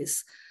deal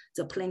with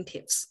the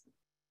plaintiffs.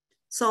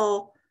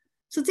 So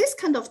this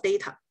kind of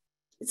data,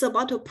 it's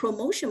about a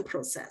promotion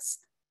process.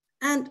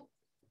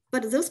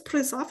 But those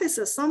police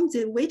officers, some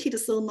they waited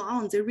so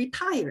long, they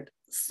retired.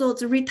 So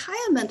the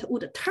retirement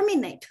would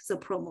terminate the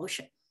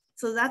promotion.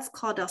 So that's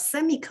called a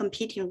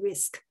semi-competing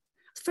risk.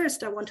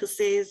 First, I want to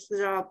say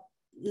there are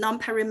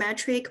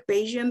non-parametric,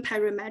 Bayesian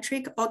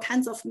parametric, all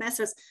kinds of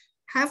methods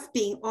have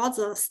been, all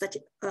the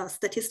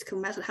statistical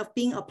methods have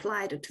been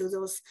applied to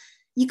those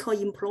equal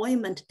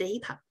employment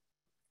data.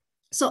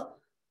 So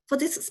for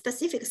this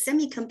specific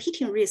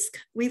semi-competing risk,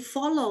 we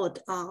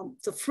followed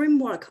the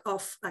framework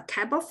of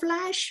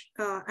camouflage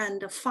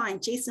and fine,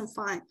 JSON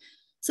fine.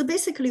 So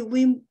basically,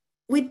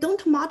 we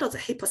don't model the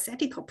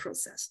hypothetical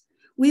process.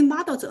 We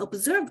model the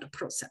observed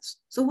process.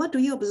 So what do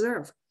you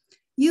observe?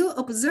 You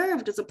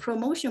observed the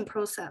promotion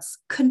process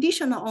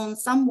conditional on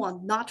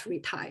someone not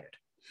retired.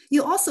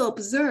 You also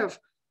observe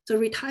the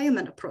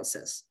retirement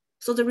process.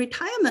 So the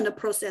retirement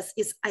process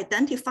is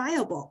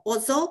identifiable,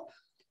 although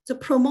the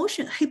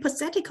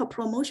hypothetical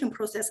promotion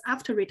process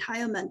after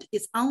retirement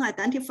is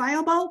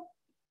unidentifiable.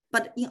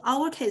 But in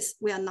our case,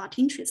 we are not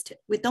interested.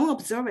 We don't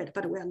observe it,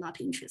 but we are not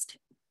interested.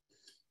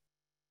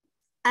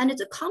 And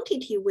the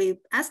quantity we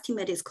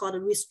estimate is called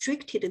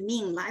restricted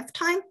mean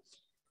lifetime.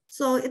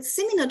 So it's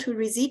similar to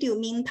residual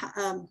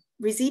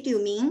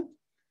mean.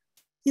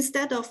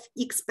 Instead of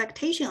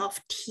expectation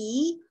of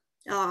T,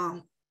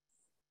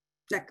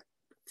 like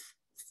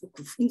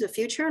in the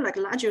future, like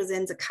larger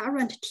than the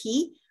current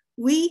T,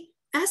 we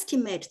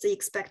estimate the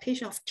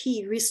expectation of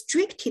T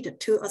restricted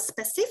to a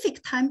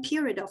specific time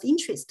period of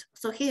interest.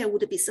 So here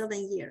would be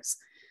 7 years,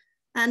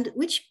 and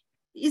which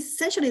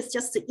essentially is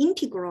just the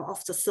integral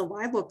of the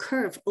survival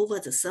curve over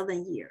the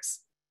 7 years.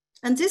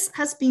 And this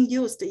has been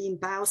used in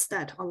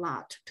biostat a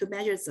lot to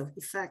measure the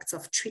effects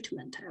of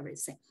treatment,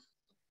 everything.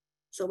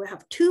 So we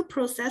have 2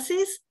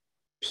 processes.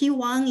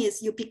 P1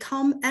 is you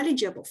become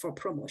eligible for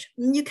promotion.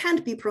 You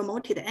can't be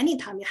promoted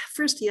anytime.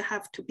 First, you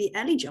have to be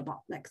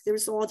eligible. Like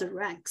there's all the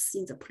ranks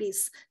in the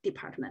police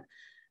department.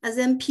 And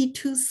then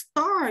P2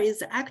 star is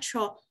the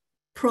actual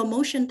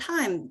promotion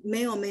time,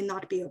 may or may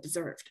not be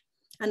observed.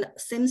 And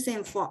same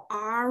thing for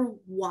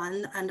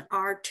R1 and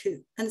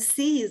R2. And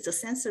C is the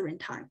censoring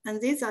time. And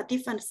these are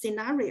different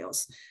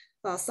scenarios.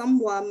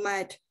 Someone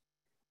might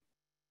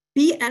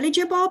be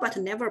eligible but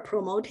never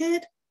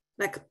promoted,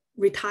 like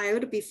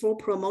retired before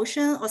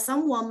promotion, or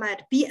someone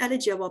might be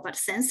eligible but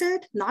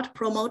censored, not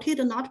promoted,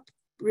 not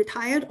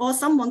retired, or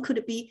someone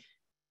could be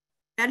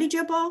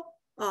eligible,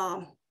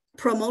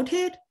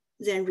 promoted,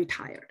 then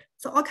retired.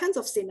 So all kinds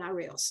of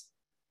scenarios.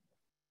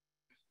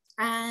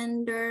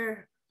 And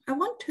I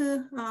want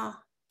to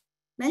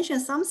mention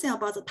something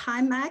about the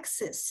time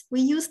axis.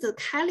 We use the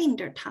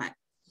calendar time.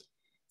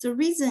 The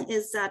reason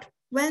is that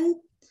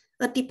when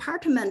a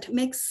department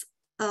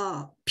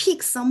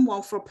pick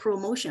someone for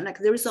promotion, like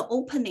there is an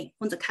opening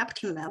on the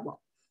captain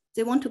level,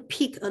 they want to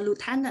pick a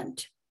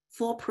lieutenant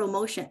for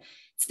promotion,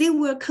 they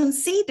will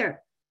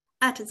consider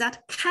at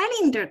that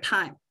calendar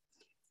time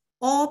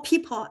all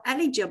people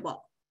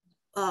eligible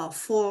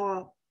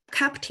for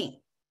captain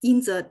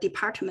in the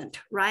department,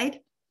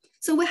 right?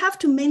 So we have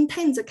to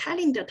maintain the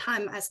calendar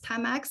time as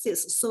time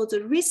axis, so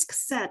the risk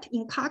set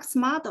in Cox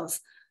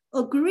models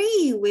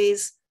agree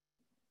with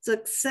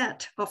the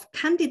set of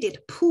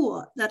candidate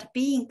pool that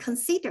being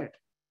considered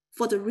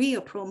for the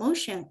real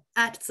promotion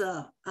at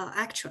the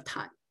actual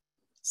time.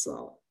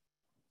 So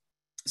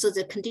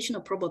the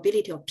conditional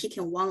probability of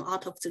picking one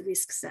out of the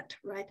risk set,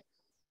 right?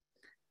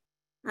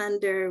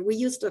 And we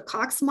used the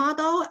Cox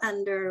model,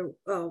 and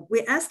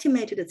we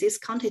estimated this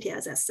quantity,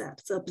 as I said,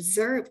 the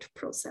observed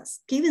process.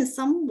 Given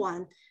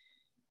someone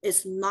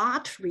is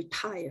not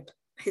retired,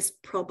 his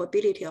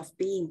probability of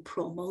being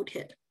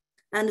promoted,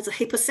 and the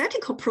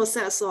hypothetical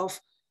process of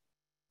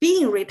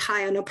being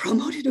retired or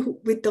promoted,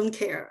 we don't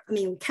care. I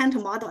mean, we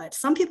can't model it.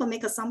 Some people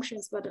make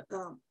assumptions, but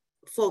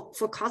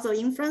for causal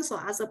inference or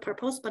other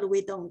purpose, but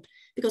we don't,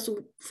 because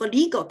for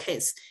legal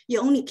case, you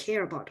only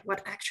care about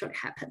what actually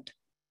happened.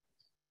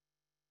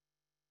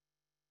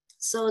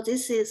 So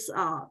this is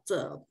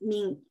the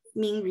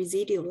mean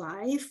residual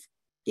life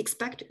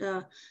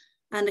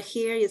and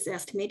here is the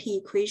estimating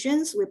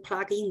equations. We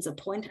plug in the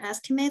point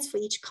estimates for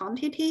each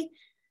quantity,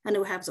 and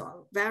we have the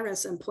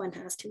variance and point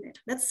estimate.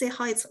 Let's see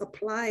how it's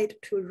applied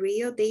to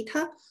real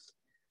data.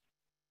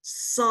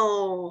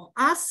 So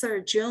Arthur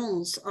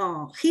Jones,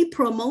 he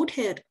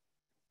promoted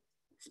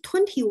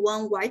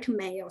 21 white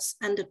males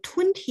and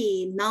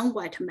 20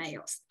 non-white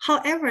males.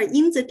 However,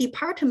 in the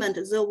department,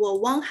 there were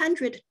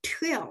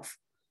 112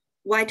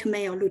 white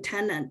male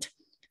lieutenant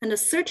and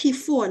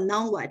 34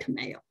 non-white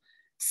male.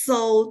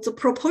 So the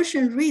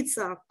proportion rates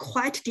are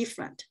quite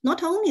different.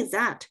 Not only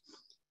that,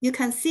 you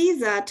can see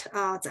that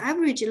the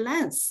average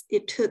length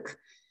it took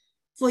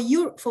for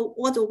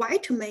all the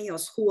white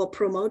males who were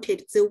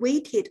promoted, they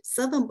waited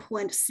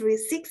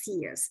 7.36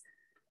 years,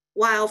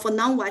 while for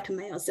non-white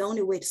males, they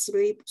only wait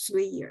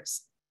three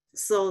years.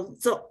 So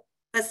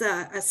as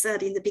I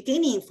said in the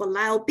beginning, for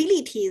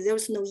liability, there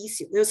was no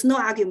issue. There was no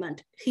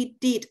argument. He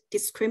did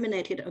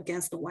discriminate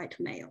against the white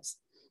males.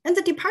 And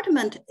the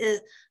department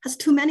has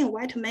too many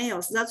white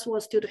males. That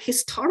was due to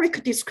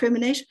historic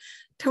discrimination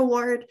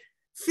toward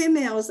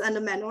females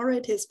and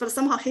minorities, but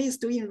somehow he is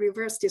doing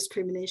reverse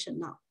discrimination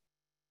now.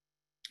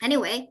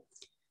 Anyway,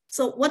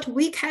 so what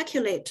we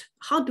calculate,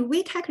 how do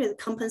we calculate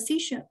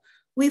compensation?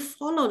 We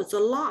followed the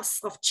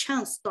loss of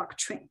chance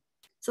doctrine.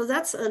 So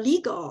that's a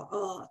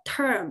legal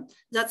term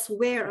that's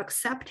well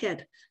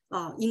accepted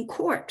in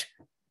court.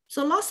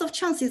 So loss of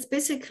chance is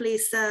basically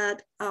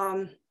said,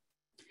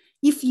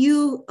 if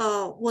you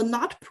were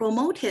not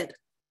promoted,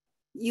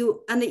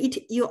 you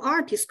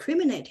are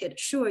discriminated,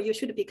 sure, you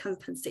should be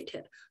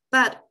compensated.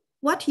 But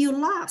what you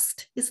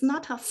lost is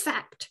not a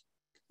fact.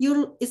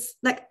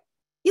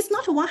 It's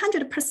not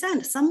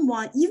 100%.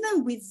 Someone,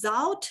 even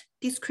without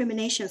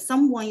discrimination,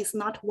 someone is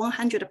not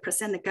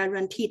 100%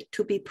 guaranteed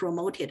to be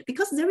promoted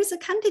because there is a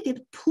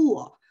candidate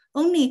pool,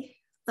 only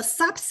a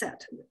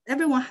subset.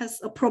 Everyone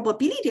has a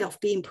probability of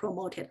being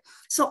promoted.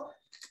 So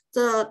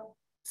the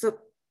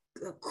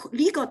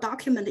legal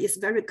document is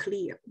very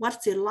clear.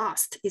 What they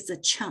lost is a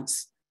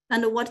chance,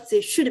 and what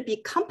they should be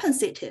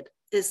compensated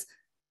is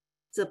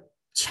the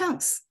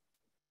chance,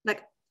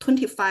 like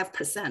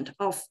 25%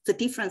 of the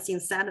difference in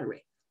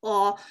salary,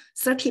 or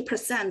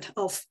 30%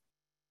 of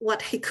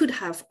what he could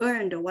have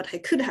earned or what he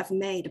could have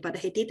made, but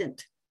he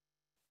didn't.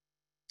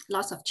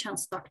 Loss of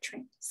chance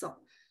doctrine. So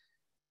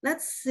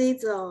let's see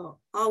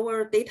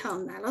our data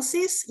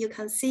analysis. You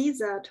can see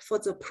that for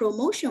the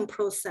promotion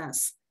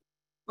process,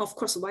 of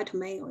course, white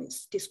male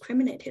is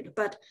discriminated,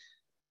 but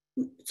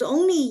the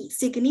only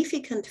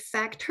significant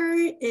factor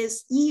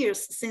is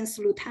years since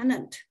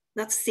lieutenant.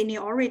 That's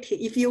seniority.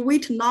 If you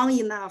wait long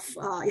enough,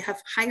 you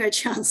have higher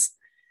chance.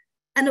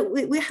 And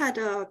we had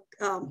a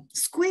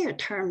square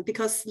term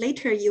because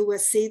later you will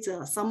see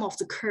some of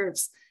the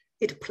curves,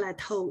 it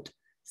plateaued.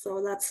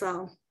 So that's,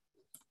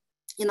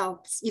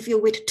 if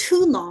you wait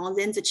too long,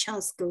 then the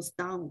chance goes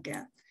down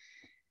again.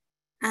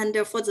 And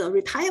for the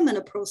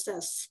retirement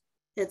process,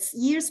 it's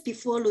years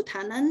before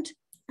lieutenant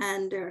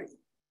and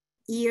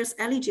years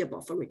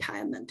eligible for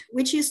retirement,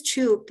 which is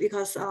true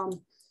because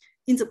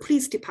in the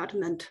police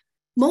department,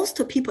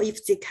 most people,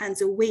 if they can,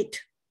 they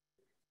wait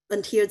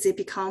until they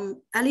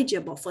become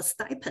eligible for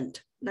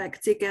stipend.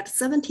 Like they get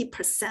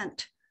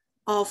 70%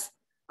 of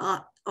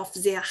of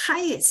their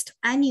highest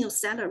annual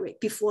salary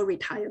before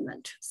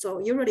retirement. So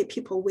usually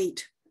people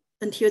wait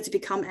until they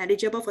become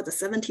eligible for the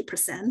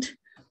 70%.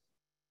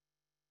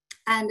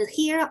 And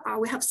here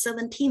we have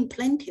 17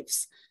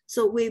 plaintiffs.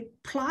 So we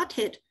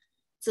plotted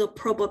the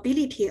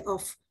probability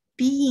of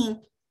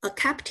being a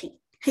captain,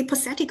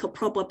 hypothetical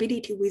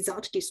probability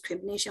without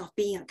discrimination of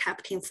being a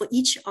captain for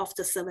each of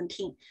the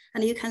 17.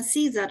 And you can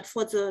see that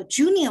for the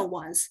junior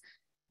ones,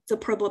 the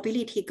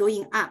probability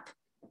going up.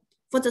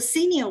 For the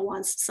senior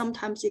ones,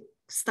 sometimes it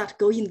start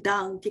going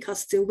down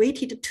because they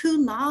waited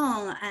too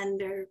long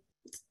and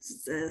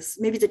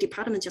maybe the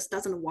department just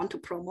doesn't want to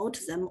promote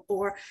them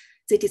or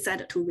they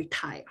decided to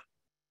retire.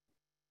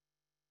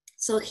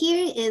 So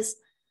here is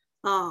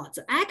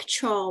the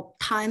actual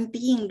time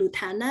being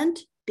lieutenant,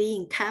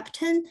 being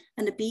captain,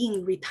 and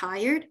being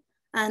retired,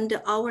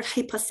 and our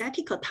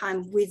hypothetical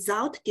time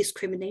without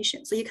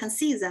discrimination. So you can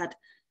see that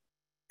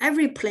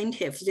every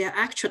plaintiff, their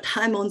actual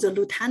time on the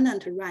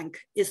lieutenant rank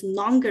is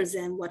longer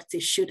than what they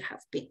should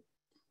have been.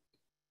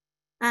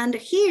 And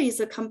here is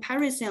a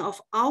comparison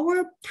of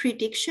our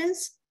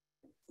predictions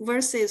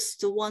versus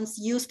the ones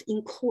used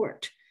in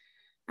court.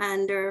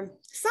 And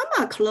some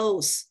are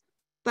close,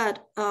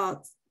 but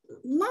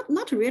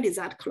not really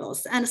that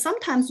close. And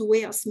sometimes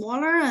we are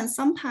smaller and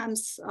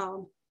sometimes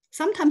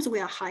we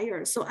are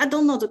higher. So I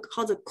don't know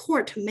how the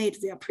court made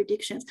their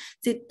predictions.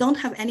 They don't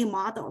have any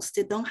models.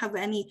 They don't have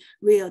any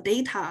real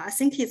data. I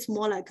think it's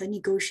more like a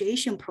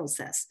negotiation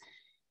process.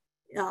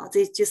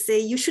 They just say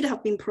you should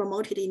have been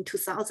promoted in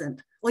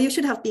 2000 or you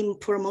should have been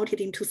promoted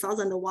in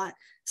 2001.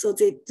 So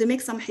they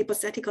make some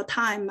hypothetical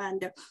time,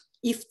 and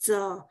if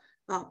the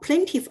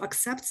plaintiff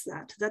accepts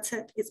that, that's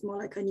it. It's more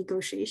like a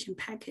negotiation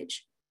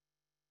package.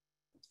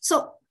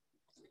 So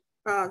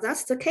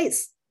that's the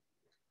case.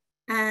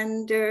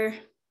 And in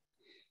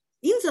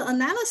the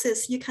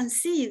analysis, you can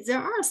see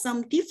there are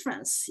some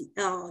difference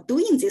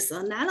doing this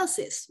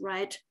analysis,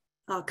 right?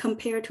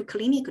 Compared to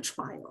clinical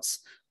trials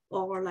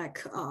or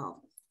like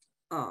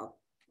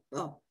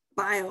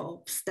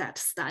biostat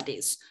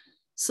studies.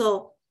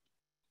 So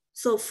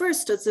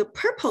first, the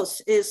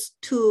purpose is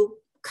to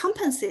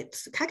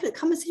compensate, calculate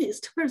compensation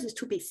is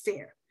to be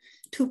fair,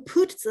 to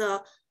put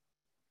the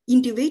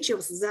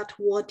individuals that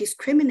were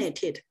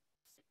discriminated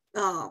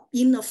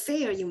in a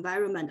fair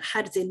environment.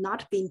 Had they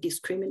not been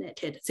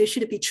discriminated, they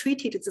should be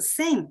treated the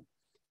same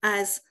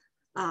as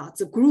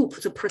the group,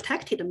 the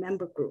protected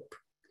member group.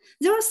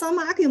 There are some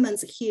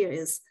arguments here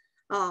is,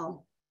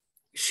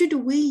 should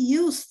we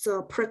use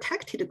the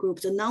protected group,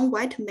 the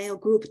non-white male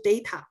group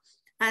data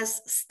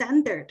as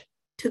standard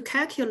to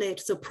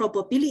calculate the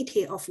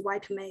probability of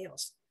white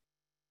males?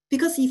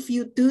 Because if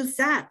you do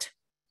that,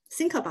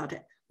 think about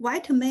it,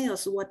 white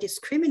males were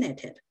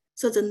discriminated.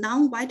 So the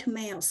non-white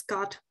males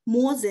got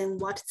more than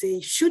what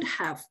they should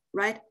have,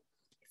 right?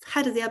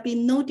 Had there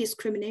been no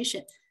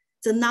discrimination,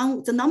 the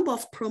number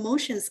of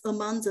promotions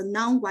among the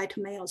non-white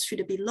males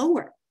should be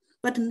lower.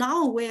 But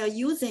now we are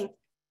using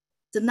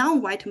the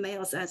non-white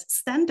males as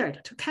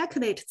standard to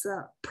calculate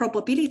the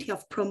probability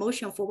of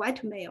promotion for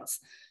white males.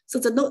 So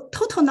the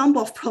total number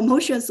of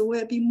promotions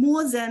will be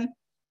more than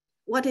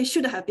what it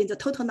should have been, the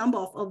total number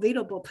of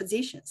available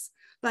positions.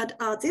 But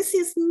this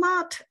is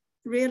not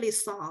really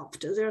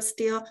solved. There are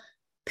still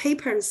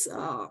papers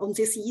on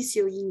this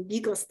issue in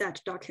legal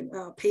stat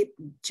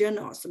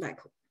journals, like,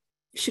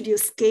 should you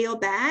scale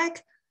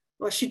back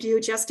or should you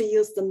just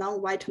use the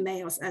non-white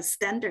males as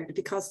standard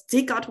because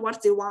they got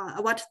what they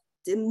want, what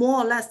they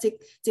more or less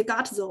they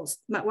got those,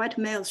 white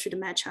males should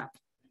match up.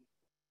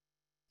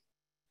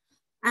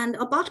 And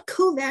about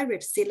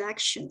covariate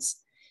selections,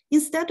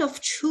 instead of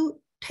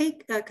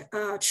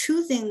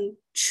choosing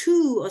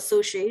true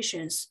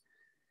associations,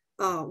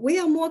 we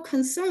are more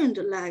concerned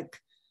like,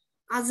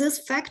 are these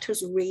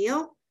factors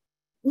real?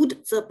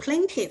 Would the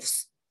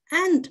plaintiffs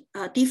and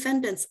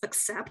defendants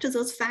accept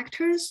those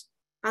factors?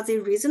 Are they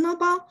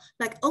reasonable?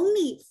 Like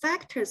only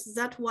factors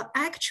that were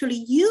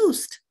actually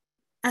used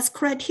as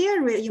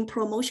criteria in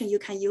promotion, you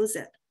can use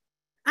it.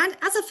 And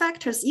other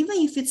factors, even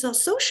if it's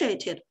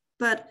associated,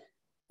 but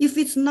if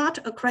it's not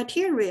a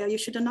criteria, you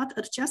should not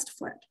adjust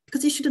for it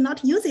because you should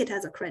not use it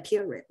as a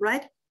criteria,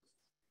 right?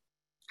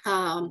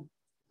 And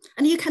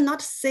you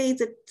cannot say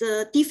that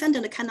the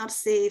defendant cannot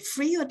say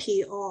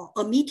frailty or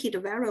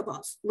omitted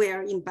variables,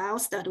 where in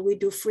biostat we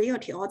do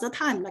frailty all the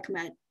time. Like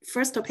my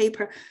first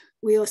paper,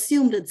 we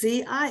assumed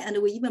ZI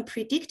and we even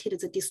predicted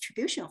the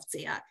distribution of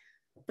ZI.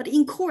 But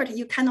in court,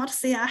 you cannot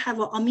say I have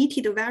an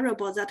omitted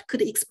variable that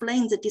could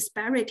explain the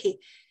disparity.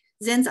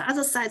 Then the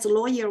other side's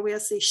lawyer will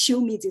say,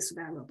 show me this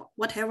variable,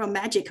 whatever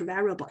magic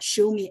variable,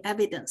 show me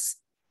evidence.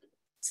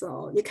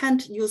 So you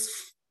can't use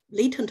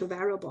latent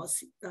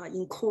variables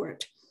in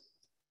court.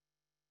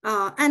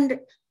 And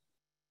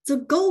the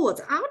goal,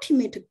 the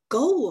ultimate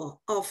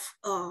goal of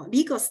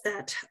legal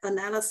stat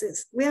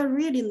analysis, we are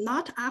really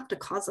not after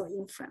causal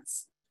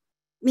inference.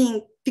 I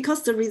mean,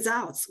 because the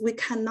results, we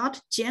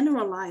cannot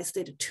generalize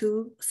it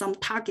to some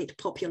target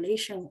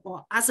population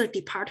or other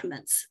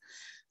departments.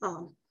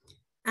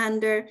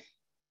 And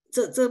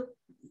the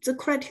the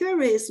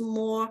criteria is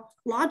more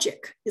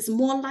logic, is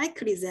more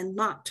likely than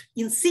not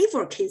in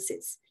civil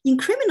cases. In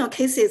criminal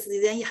cases,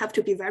 then you have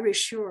to be very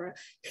sure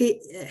he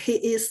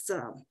is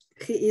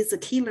a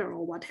killer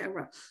or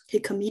whatever, he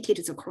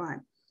committed the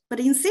crime. But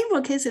in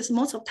civil cases,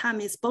 most of the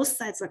time it's both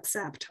sides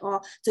accept,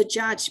 or the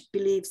judge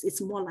believes it's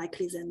more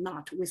likely than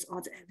not with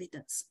all the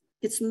evidence.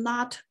 It's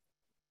not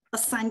a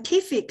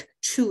scientific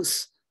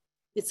truth.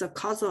 It's a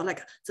causal,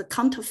 like the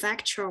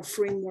counterfactual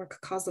framework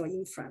causal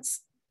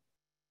inference.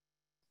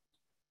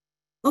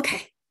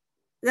 Okay,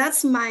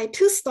 that's my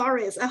 2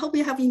 stories. I hope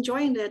you have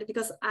enjoyed it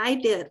because I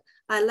did.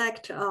 I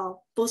liked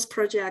both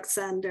projects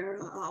and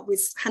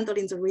with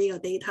handling the real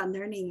data,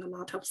 learning a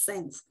lot of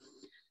things.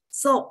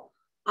 So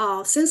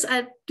since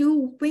I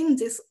do win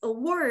this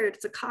award,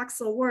 the Cox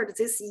Award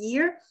this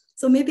year,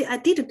 so maybe I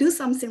did do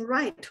something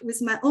right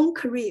with my own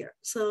career.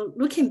 So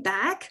looking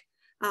back,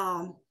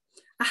 I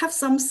have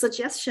some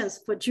suggestions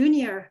for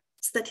junior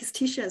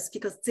statisticians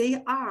because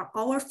they are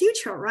our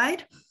future,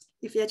 right?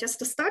 If you're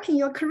just starting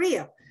your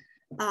career.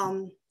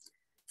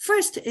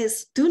 First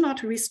is do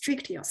not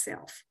restrict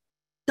yourself.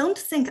 Don't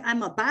think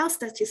I'm a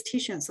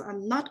biostatistician, so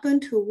I'm not going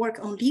to work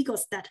on legal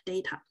stat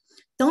data.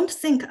 Don't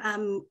think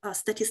I'm a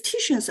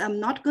statistician, so I'm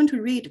not going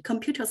to read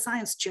computer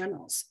science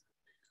journals.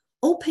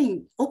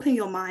 Open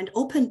your mind,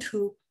 open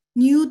to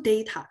new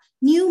data,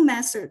 new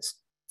methods.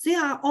 They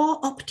are all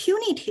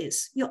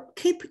opportunities. You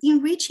keep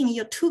enriching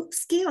your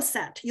skill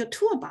set, your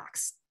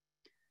toolbox.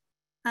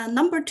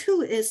 Number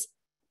 2 is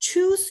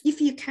choose,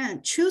 if you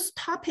can, choose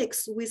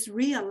topics with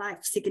real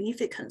life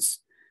significance.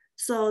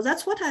 So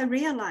that's what I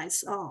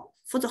realized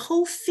for the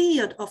whole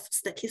field of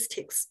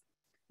statistics.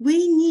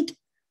 We need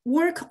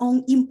work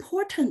on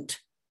important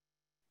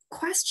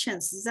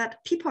questions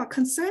that people are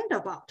concerned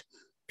about.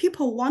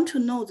 People want to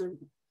know the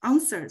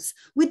answers.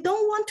 We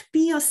don't want to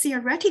be a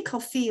theoretical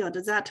field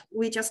that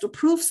we just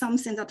prove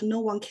something that no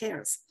one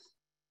cares.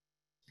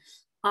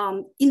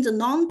 In the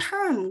long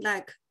term,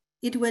 like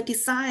it will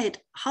decide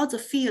how the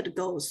field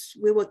goes.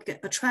 We will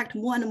attract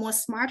more and more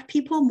smart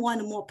people, more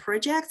and more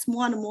projects,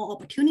 more and more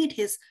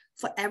opportunities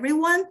for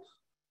everyone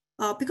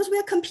because we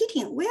are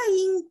competing. We are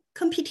in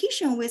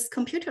competition with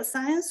computer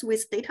science,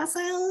 with data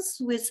science,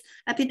 with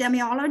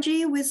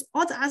epidemiology, with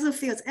all the other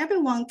fields.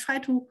 Everyone try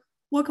to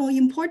work on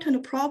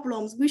important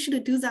problems. We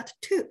should do that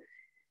too.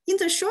 In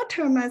the short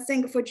term, I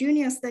think for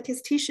junior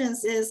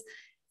statisticians is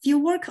if you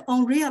work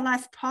on real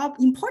life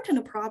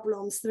important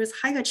problems, there's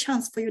higher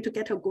chance for you to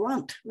get a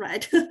grant,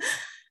 right?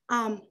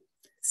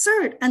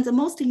 Third, and the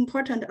most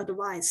important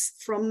advice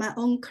from my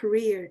own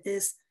career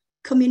is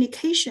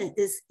communication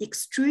is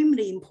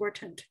extremely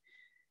important.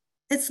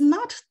 It's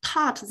not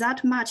taught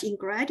that much in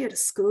graduate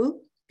school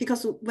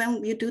because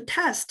when you do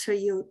tests,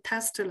 you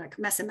test like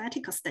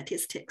mathematical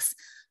statistics,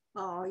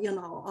 or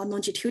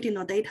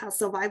longitudinal data,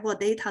 survival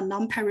data,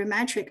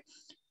 non-parametric.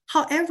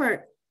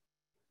 However,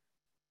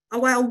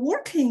 while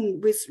working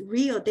with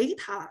real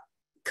data,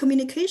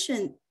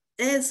 communication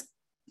is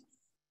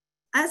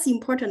as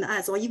important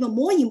as, or even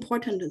more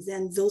important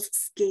than those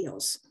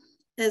skills.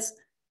 Is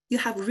you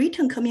have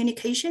written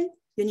communication,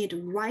 you need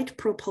to write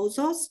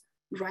proposals,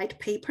 write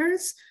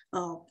papers,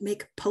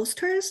 make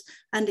posters,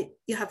 and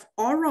you have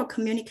oral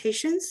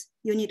communications.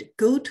 You need to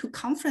go to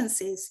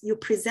conferences, you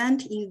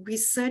present in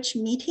research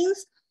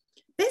meetings.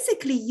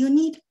 Basically, you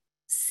need to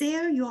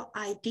sell your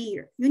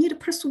idea. You need to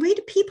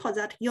persuade people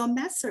that your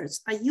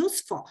methods are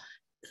useful,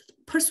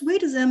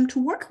 persuade them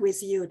to work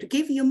with you, to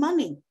give you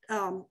money,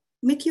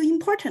 make you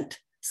important.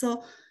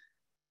 So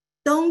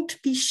don't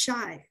be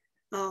shy,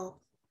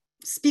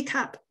 speak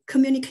up,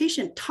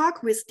 communication,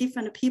 talk with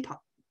different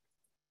people.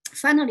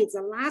 Finally,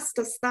 the last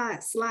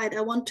slide,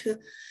 I want to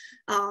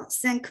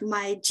thank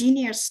my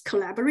genius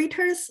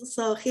collaborators.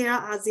 So here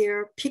are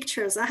their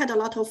pictures. I had a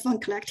lot of fun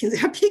collecting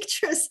their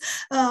pictures.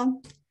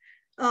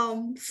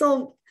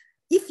 So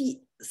if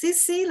they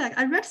say, like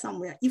I read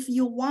somewhere, if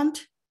you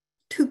want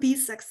to be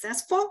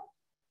successful,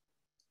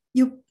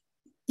 you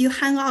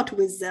hang out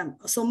with them.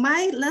 So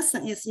my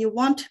lesson is you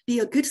want to be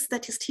a good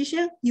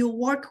statistician, you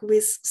work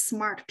with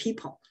smart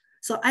people.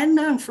 So I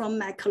learn from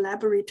my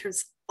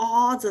collaborators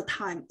all the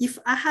time. If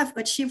I have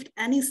achieved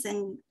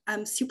anything,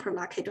 I'm super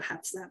lucky to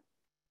have them.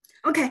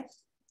 Okay,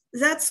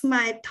 that's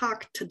my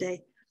talk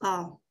today.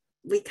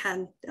 We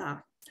can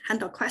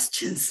handle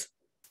questions.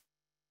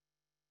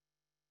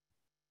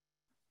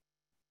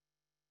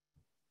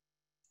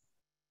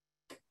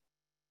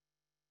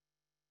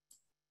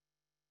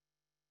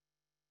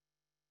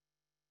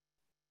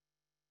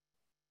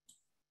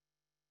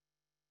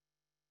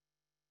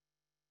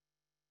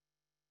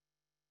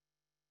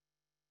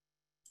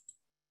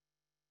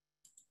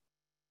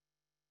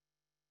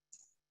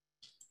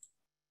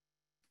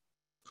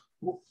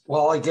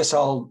 Well, I guess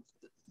I'll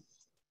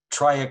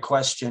try a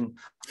question.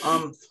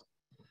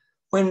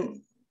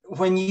 When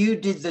you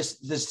did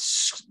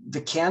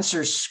the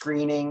cancer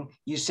screening,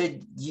 you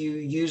said you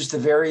used the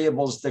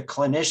variables the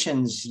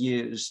clinicians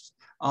used.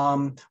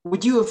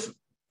 Would you have?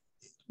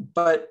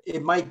 But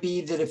it might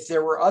be that if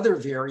there were other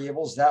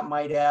variables, that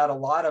might add a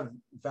lot of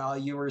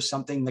value or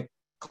something the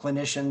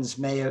clinicians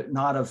may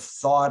not have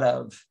thought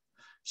of.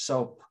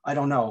 So I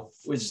don't know,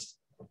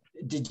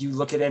 did you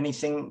look at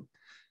anything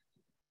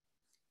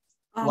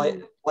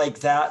like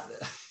that?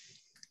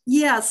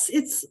 Yes,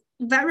 it's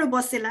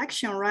variable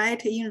selection,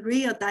 right? In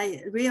real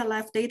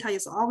life data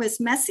is always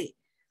messy,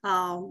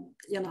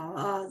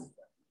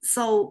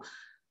 so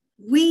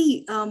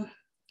we,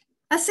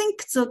 I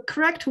think the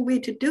correct way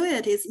to do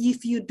it is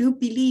if you do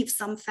believe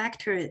some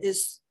factor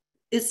is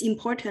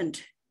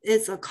important,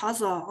 is a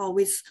causal or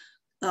with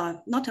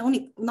not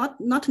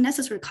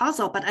necessarily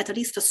causal, but at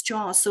least a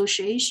strong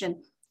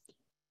association,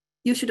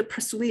 you should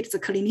persuade the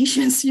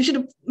clinicians. You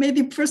should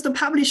maybe first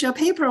publish a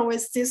paper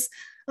with this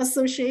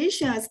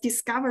association as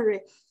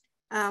discovery.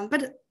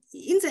 But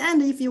in the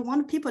end, if you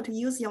want people to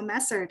use your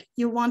method,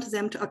 you want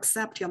them to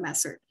accept your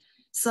method.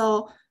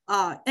 So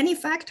any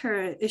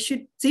factor, they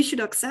should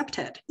accept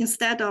it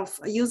instead of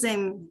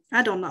using,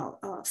 I don't know,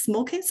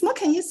 smoking.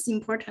 Smoking is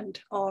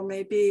important, or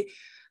maybe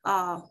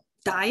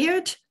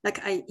diet, like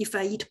if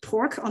I eat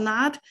pork or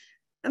not.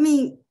 I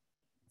mean,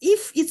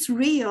 if it's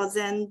real,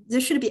 then there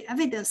should be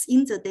evidence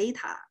in the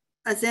data.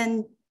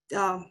 Then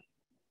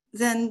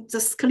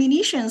the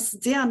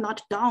clinicians, they are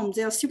not dumb,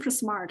 they are super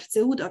smart,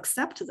 they would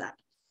accept that.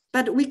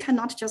 But we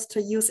cannot just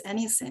use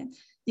anything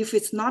if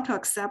it's not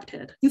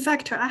accepted. In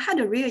fact, I had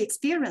a real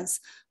experience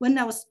when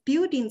I was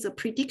building the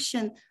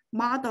prediction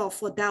model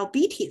for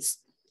diabetes.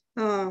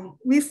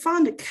 We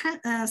found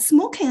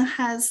smoking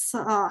has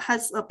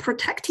a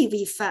protective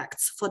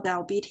effects for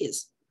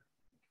diabetes.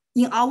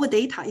 In our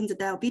data, in the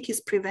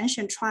diabetes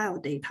prevention trial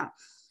data,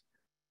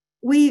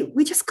 we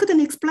just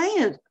couldn't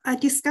explain it. I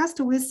discussed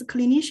with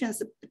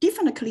clinicians,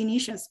 different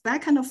clinicians,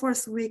 back and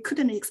forth, we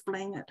couldn't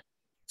explain it.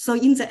 So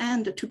in the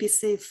end, to be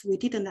safe, we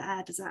didn't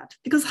add that.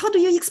 Because how do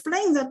you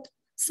explain that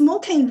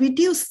smoking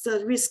reduced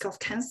the risk of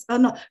cancer,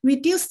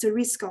 reduced the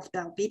risk of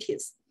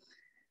diabetes?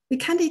 We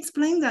can't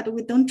explain that,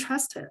 we don't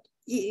trust it.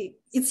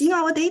 It's in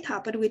our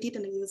data, but we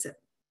didn't use it.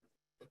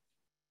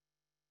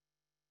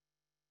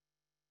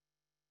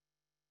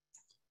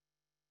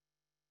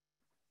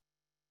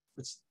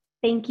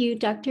 Thank you,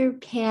 Dr.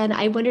 Pan.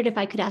 I wondered if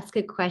I could ask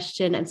a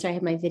question. I'm sorry, I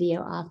have my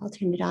video off. I'll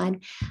turn it on.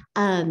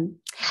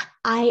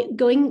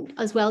 Going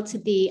as well to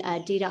the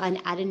data on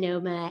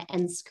adenoma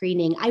and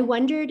screening, I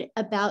wondered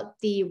about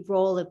the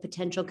role of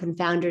potential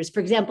confounders. For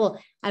example,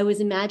 I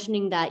was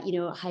imagining that,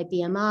 high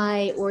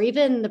BMI or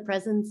even the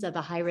presence of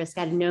a high-risk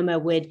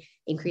adenoma would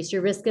increase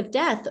your risk of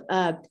death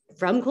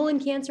from colon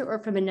cancer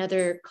or from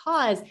another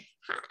cause.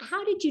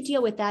 How did you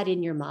deal with that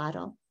in your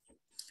model?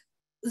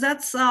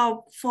 That's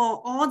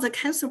for all the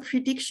cancer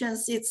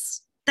predictions,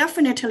 it's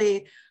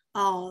definitely,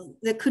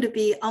 there could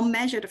be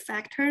unmeasured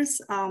factors.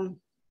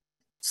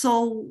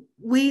 So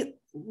we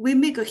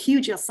make a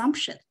huge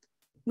assumption.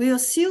 We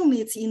assume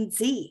it's in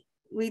Z.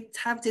 We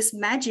have this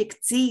magic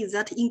Z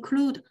that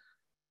include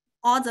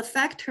all the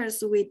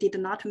factors we did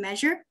not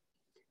measure.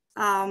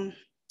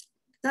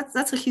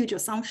 That's a huge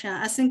assumption.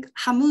 I think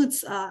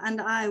Hamoud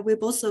and I, we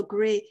both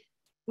agree,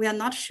 we are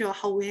not sure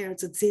how well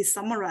the Z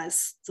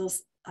summarize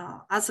those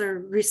other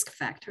risk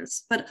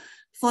factors. But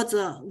for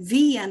the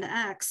V and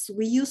X,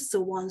 we use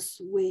the ones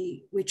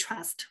we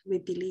trust, we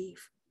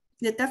believe.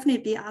 There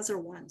definitely be other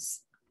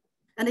ones.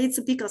 And it's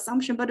a big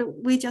assumption, but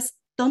we just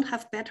don't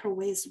have better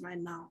ways right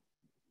now.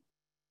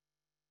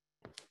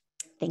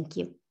 Thank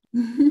you.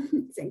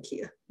 Thank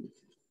you.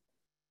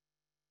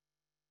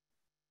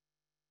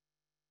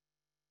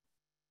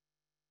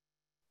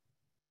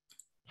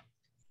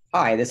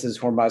 Hi, this is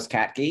Hormuz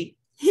Katki.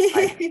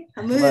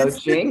 Hello,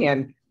 Ching,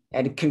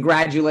 and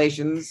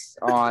congratulations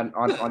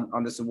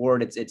on this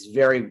award. It's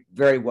very,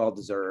 very well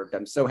deserved.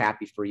 I'm so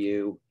happy for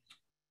you,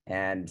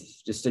 and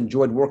just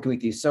enjoyed working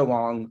with you so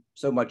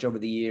much over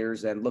the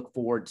years, and look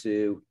forward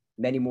to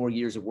many more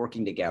years of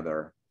working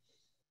together.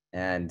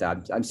 And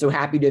I'm so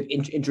happy to have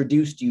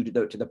introduced you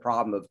to the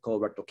problem of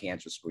colorectal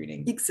cancer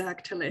screening.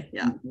 Exactly,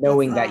 yeah.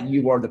 Knowing that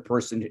you are the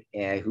person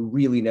who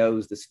really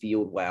knows this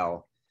field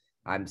well.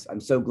 I'm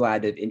so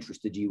glad to have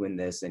interested you in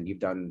this, and you've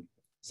done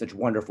such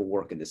wonderful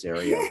work in this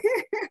area.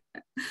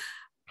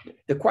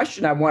 The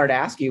question I wanted to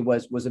ask you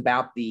was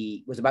about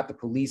the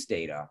police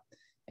data,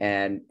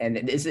 and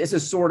this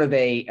is sort of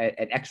an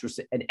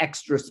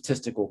extra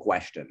statistical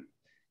question,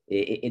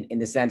 in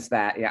the sense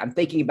that I'm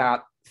thinking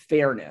about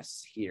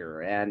fairness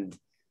here, and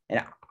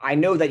I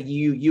know that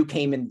you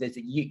came in this,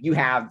 you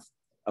have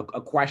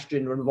a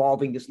question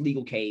involving this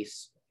legal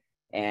case,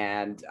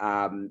 and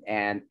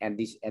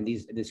this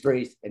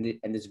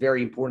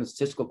very important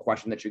statistical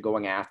question that you're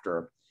going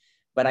after.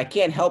 But I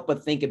can't help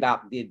but think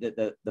about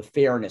the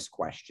fairness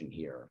question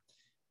here,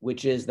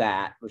 which is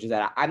that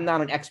I'm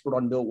not an expert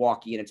on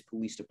Milwaukee and its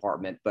police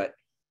department, but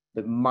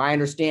my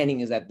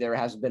understanding is that there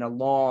has been a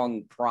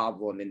long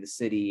problem in the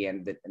city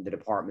and the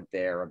department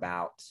there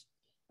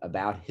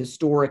about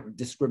historic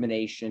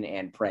discrimination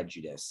and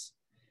prejudice,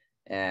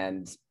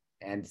 and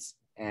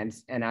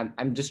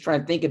I'm just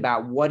trying to think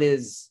about what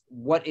is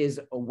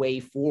a way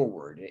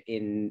forward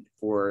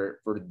for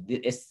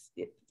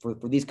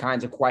these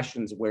kinds of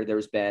questions where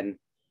there's been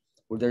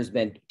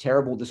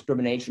terrible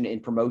discrimination in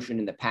promotion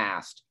in the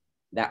past,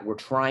 that we're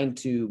trying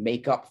to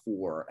make up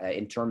for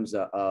in terms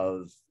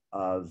of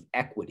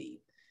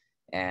equity.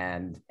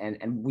 And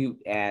I'm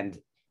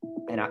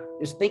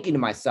just thinking to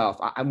myself,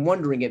 I'm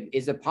wondering,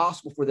 is it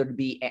possible for there to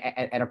be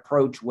an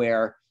approach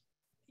where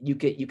you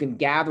can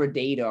gather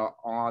data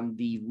on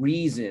the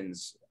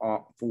reasons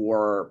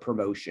for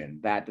promotion,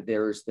 that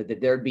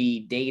there'd be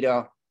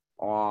data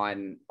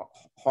on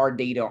hard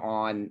data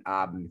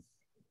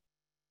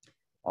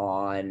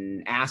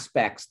on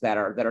aspects that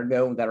are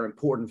known, that are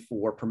important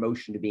for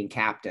promotion to being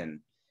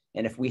captain.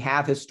 And if we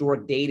have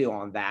historic data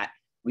on that,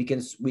 we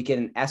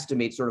can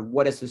estimate sort of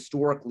what has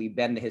historically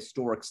been the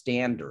historic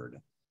standard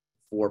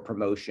for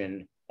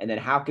promotion, and then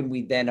how can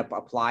we then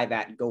apply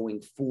that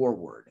going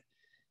forward.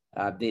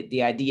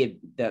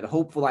 The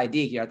hopeful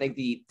idea here, I think,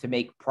 to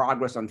make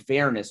progress on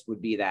fairness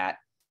would be that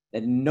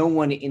no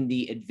one in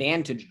the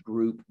advantaged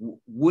group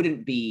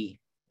wouldn't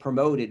be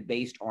promoted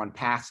based on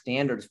past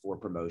standards for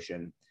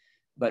promotion,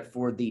 but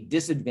for the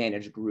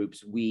disadvantaged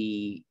groups,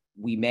 we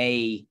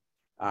may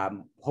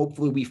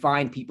hopefully we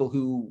find people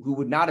who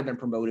would not have been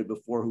promoted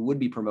before, who would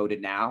be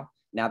promoted now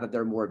that there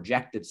are more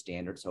objective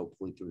standards,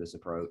 hopefully through this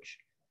approach.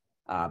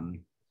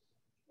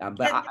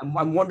 But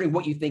I'm wondering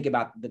what you think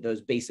about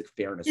those basic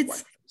fairness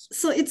questions.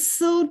 So it's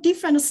so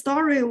different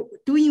story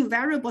doing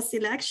variable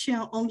selection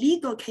on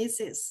legal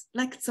cases.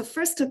 Like the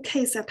first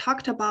case I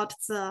talked about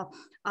the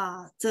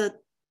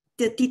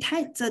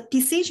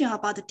decision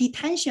about the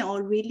detention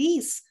or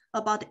release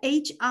about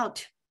age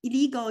out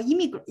illegal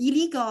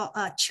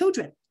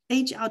children,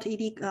 age out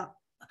illegal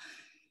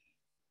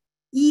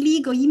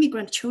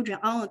immigrant children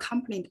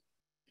unaccompanied.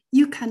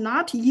 You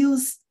cannot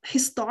use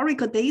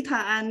historical data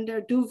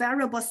and do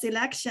variable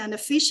selection and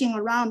fishing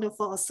around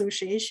for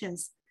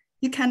associations.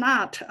 You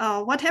cannot.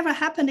 Whatever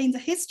happened in the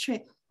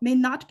history may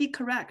not be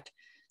correct.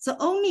 The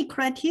only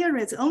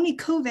criteria, the only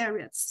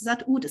covariates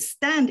that would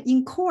stand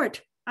in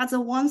court are the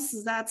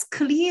ones that's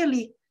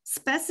clearly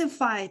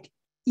specified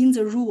in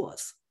the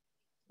rules.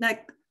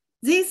 Like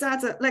these are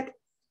the,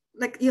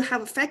 like you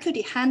have a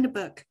faculty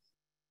handbook.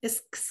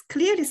 It's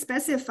clearly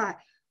specified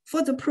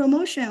for the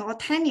promotion or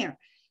tenure.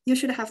 You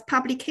should have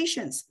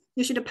publications.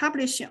 You should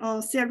publish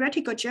on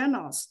theoretical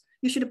journals.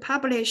 You should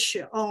publish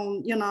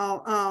on,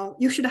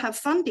 you should have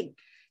funding.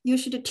 You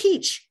should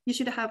teach. You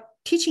should have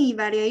teaching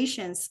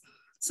evaluations.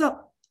 So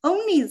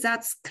only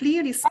that's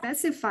clearly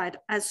specified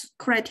as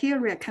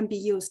criteria can be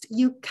used.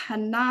 You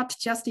cannot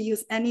just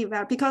use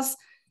anywhere because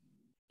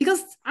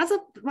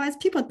otherwise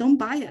people don't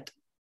buy it.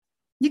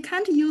 You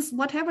can't use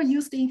whatever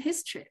used in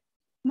history.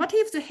 What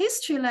if the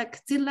history,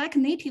 they like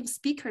native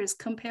speakers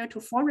compared to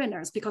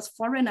foreigners because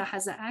foreigner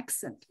has an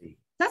accent?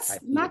 That's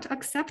not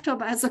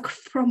acceptable as a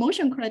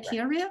promotion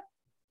criteria.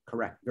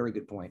 Correct. Very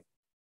good point.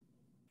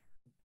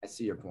 I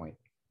see your point.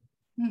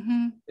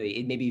 Mm-hmm.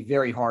 It may be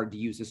very hard to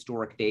use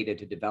historic data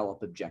to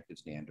develop objective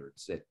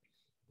standards. The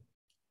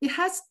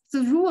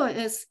rule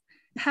is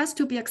it has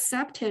to be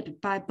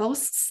accepted by both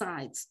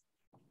sides.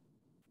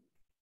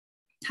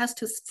 It has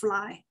to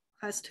fly,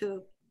 has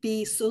to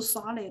be so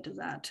solid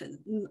that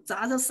the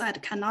other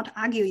side cannot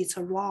argue it's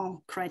a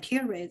wrong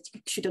criteria. It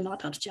should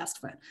not adjust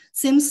for it.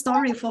 Same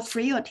story for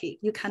frailty.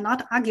 You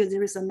cannot argue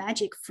there is a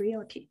magic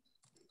frailty.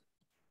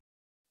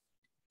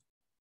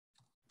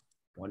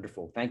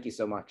 Wonderful. Thank you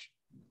so much.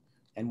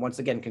 And once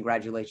again,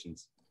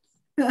 congratulations.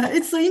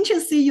 It's so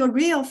interesting, your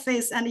real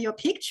face and your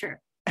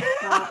picture.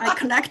 I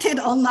collected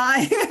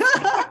online.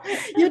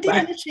 You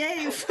didn't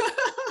shave.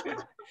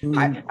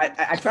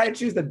 I try to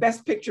choose the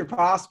best picture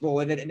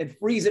possible and then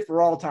freeze it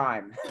for all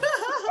time.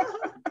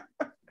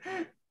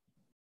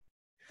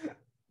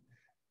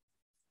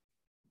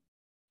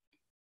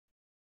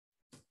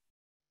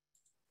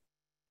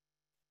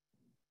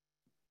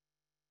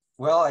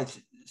 Well,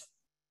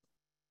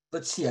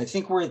 let's see, I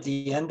think we're at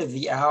the end of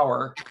the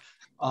hour.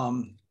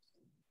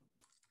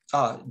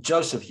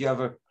 Joseph, you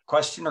have a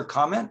question or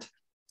comment?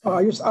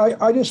 I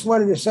just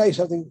wanted to say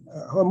something.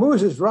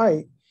 Hormuz is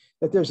right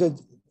that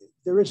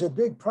there is a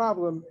big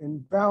problem in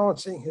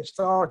balancing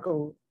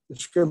historical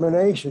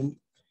discrimination.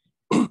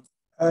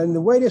 And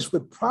the way this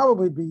would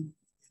probably be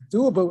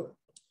doable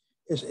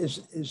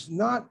is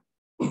not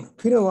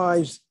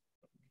penalize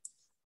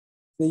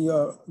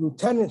the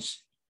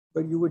lieutenants,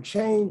 but you would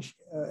change,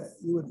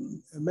 you would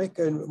make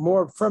a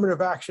more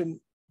affirmative action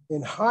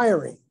in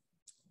hiring.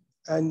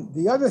 And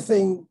the other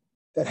thing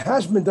that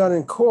has been done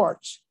in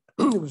courts,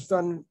 it was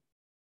done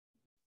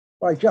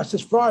by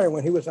Justice Breyer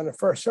when he was on the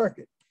First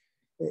Circuit.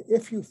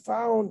 If you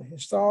found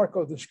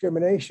historical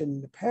discrimination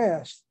in the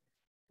past,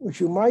 what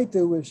you might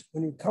do is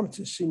when you come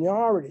to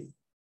seniority,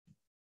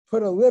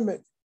 put a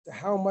limit to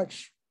how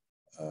much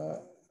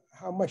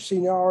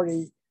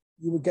seniority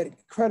you would get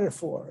credit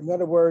for. In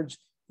other words,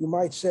 you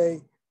might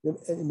say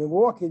in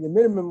Milwaukee, the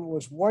minimum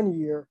was 1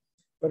 year,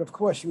 but of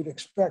course you would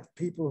expect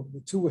people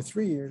with 2 or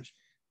 3 years.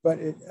 But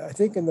I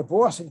think in the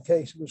Boston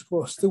case, it was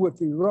called Stewart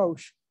v.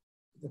 Roche.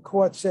 The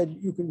court said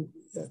you can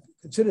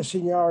consider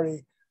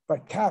seniority,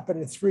 but cap it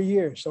at 3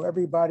 years. So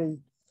everybody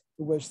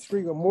who was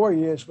 3 or more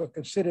years were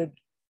considered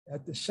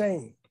at the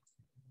same.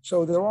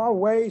 So there are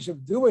ways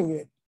of doing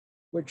it,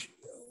 which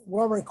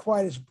weren't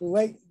quite as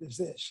blatant as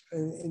this.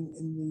 And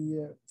in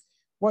the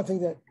one thing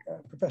that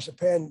Professor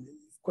Penn,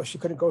 of course, she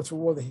couldn't go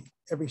through all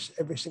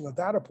every single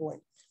data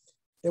point.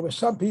 There were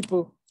some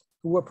people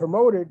who were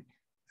promoted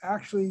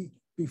actually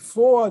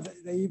before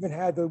they even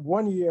had the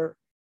 1 year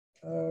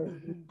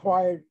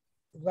required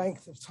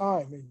length of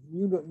time.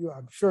 And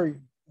I'm sure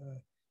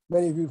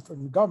many of you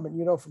from the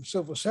government, from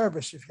civil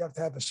service, if you have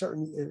to have a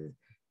certain,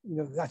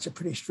 that's a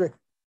pretty strict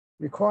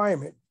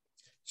requirement.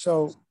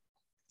 So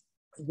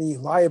the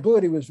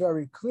liability was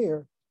very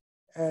clear,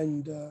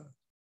 and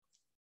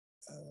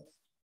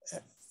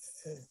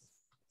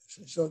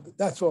so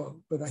that's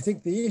all. But I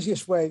think the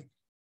easiest way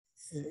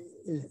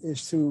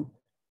is to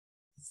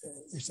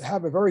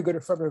have a very good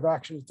affirmative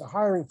action at the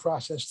hiring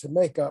process to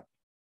make up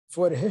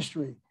for the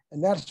history,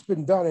 and that's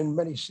been done in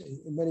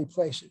many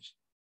places.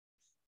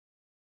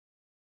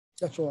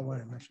 That's all I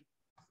wanted to mention.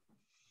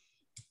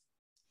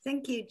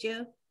 Thank you,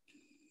 Joe.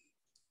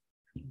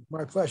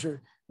 My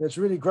pleasure. It's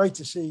really great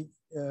to see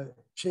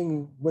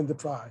Ching win the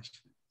prize.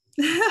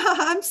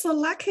 I'm so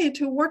lucky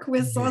to work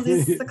with all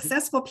these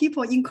successful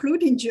people,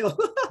 including Joe.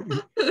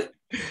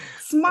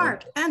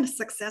 Smart and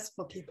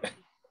successful people.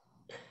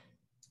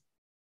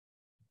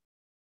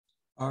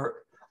 All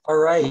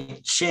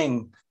right,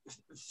 Ching,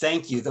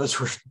 thank you. Those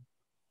were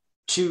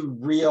two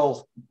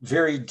real,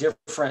 very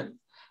different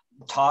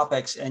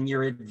topics, and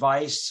your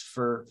advice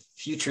for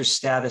future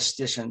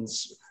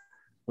statisticians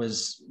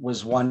was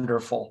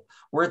wonderful.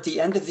 We're at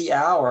the end of the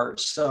hour,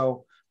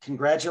 so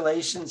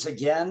congratulations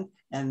again,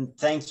 and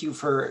thank you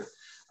for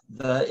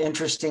the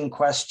interesting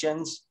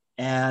questions.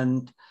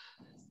 And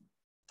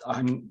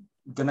I'm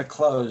going to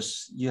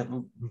close. You have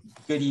a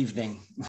good evening.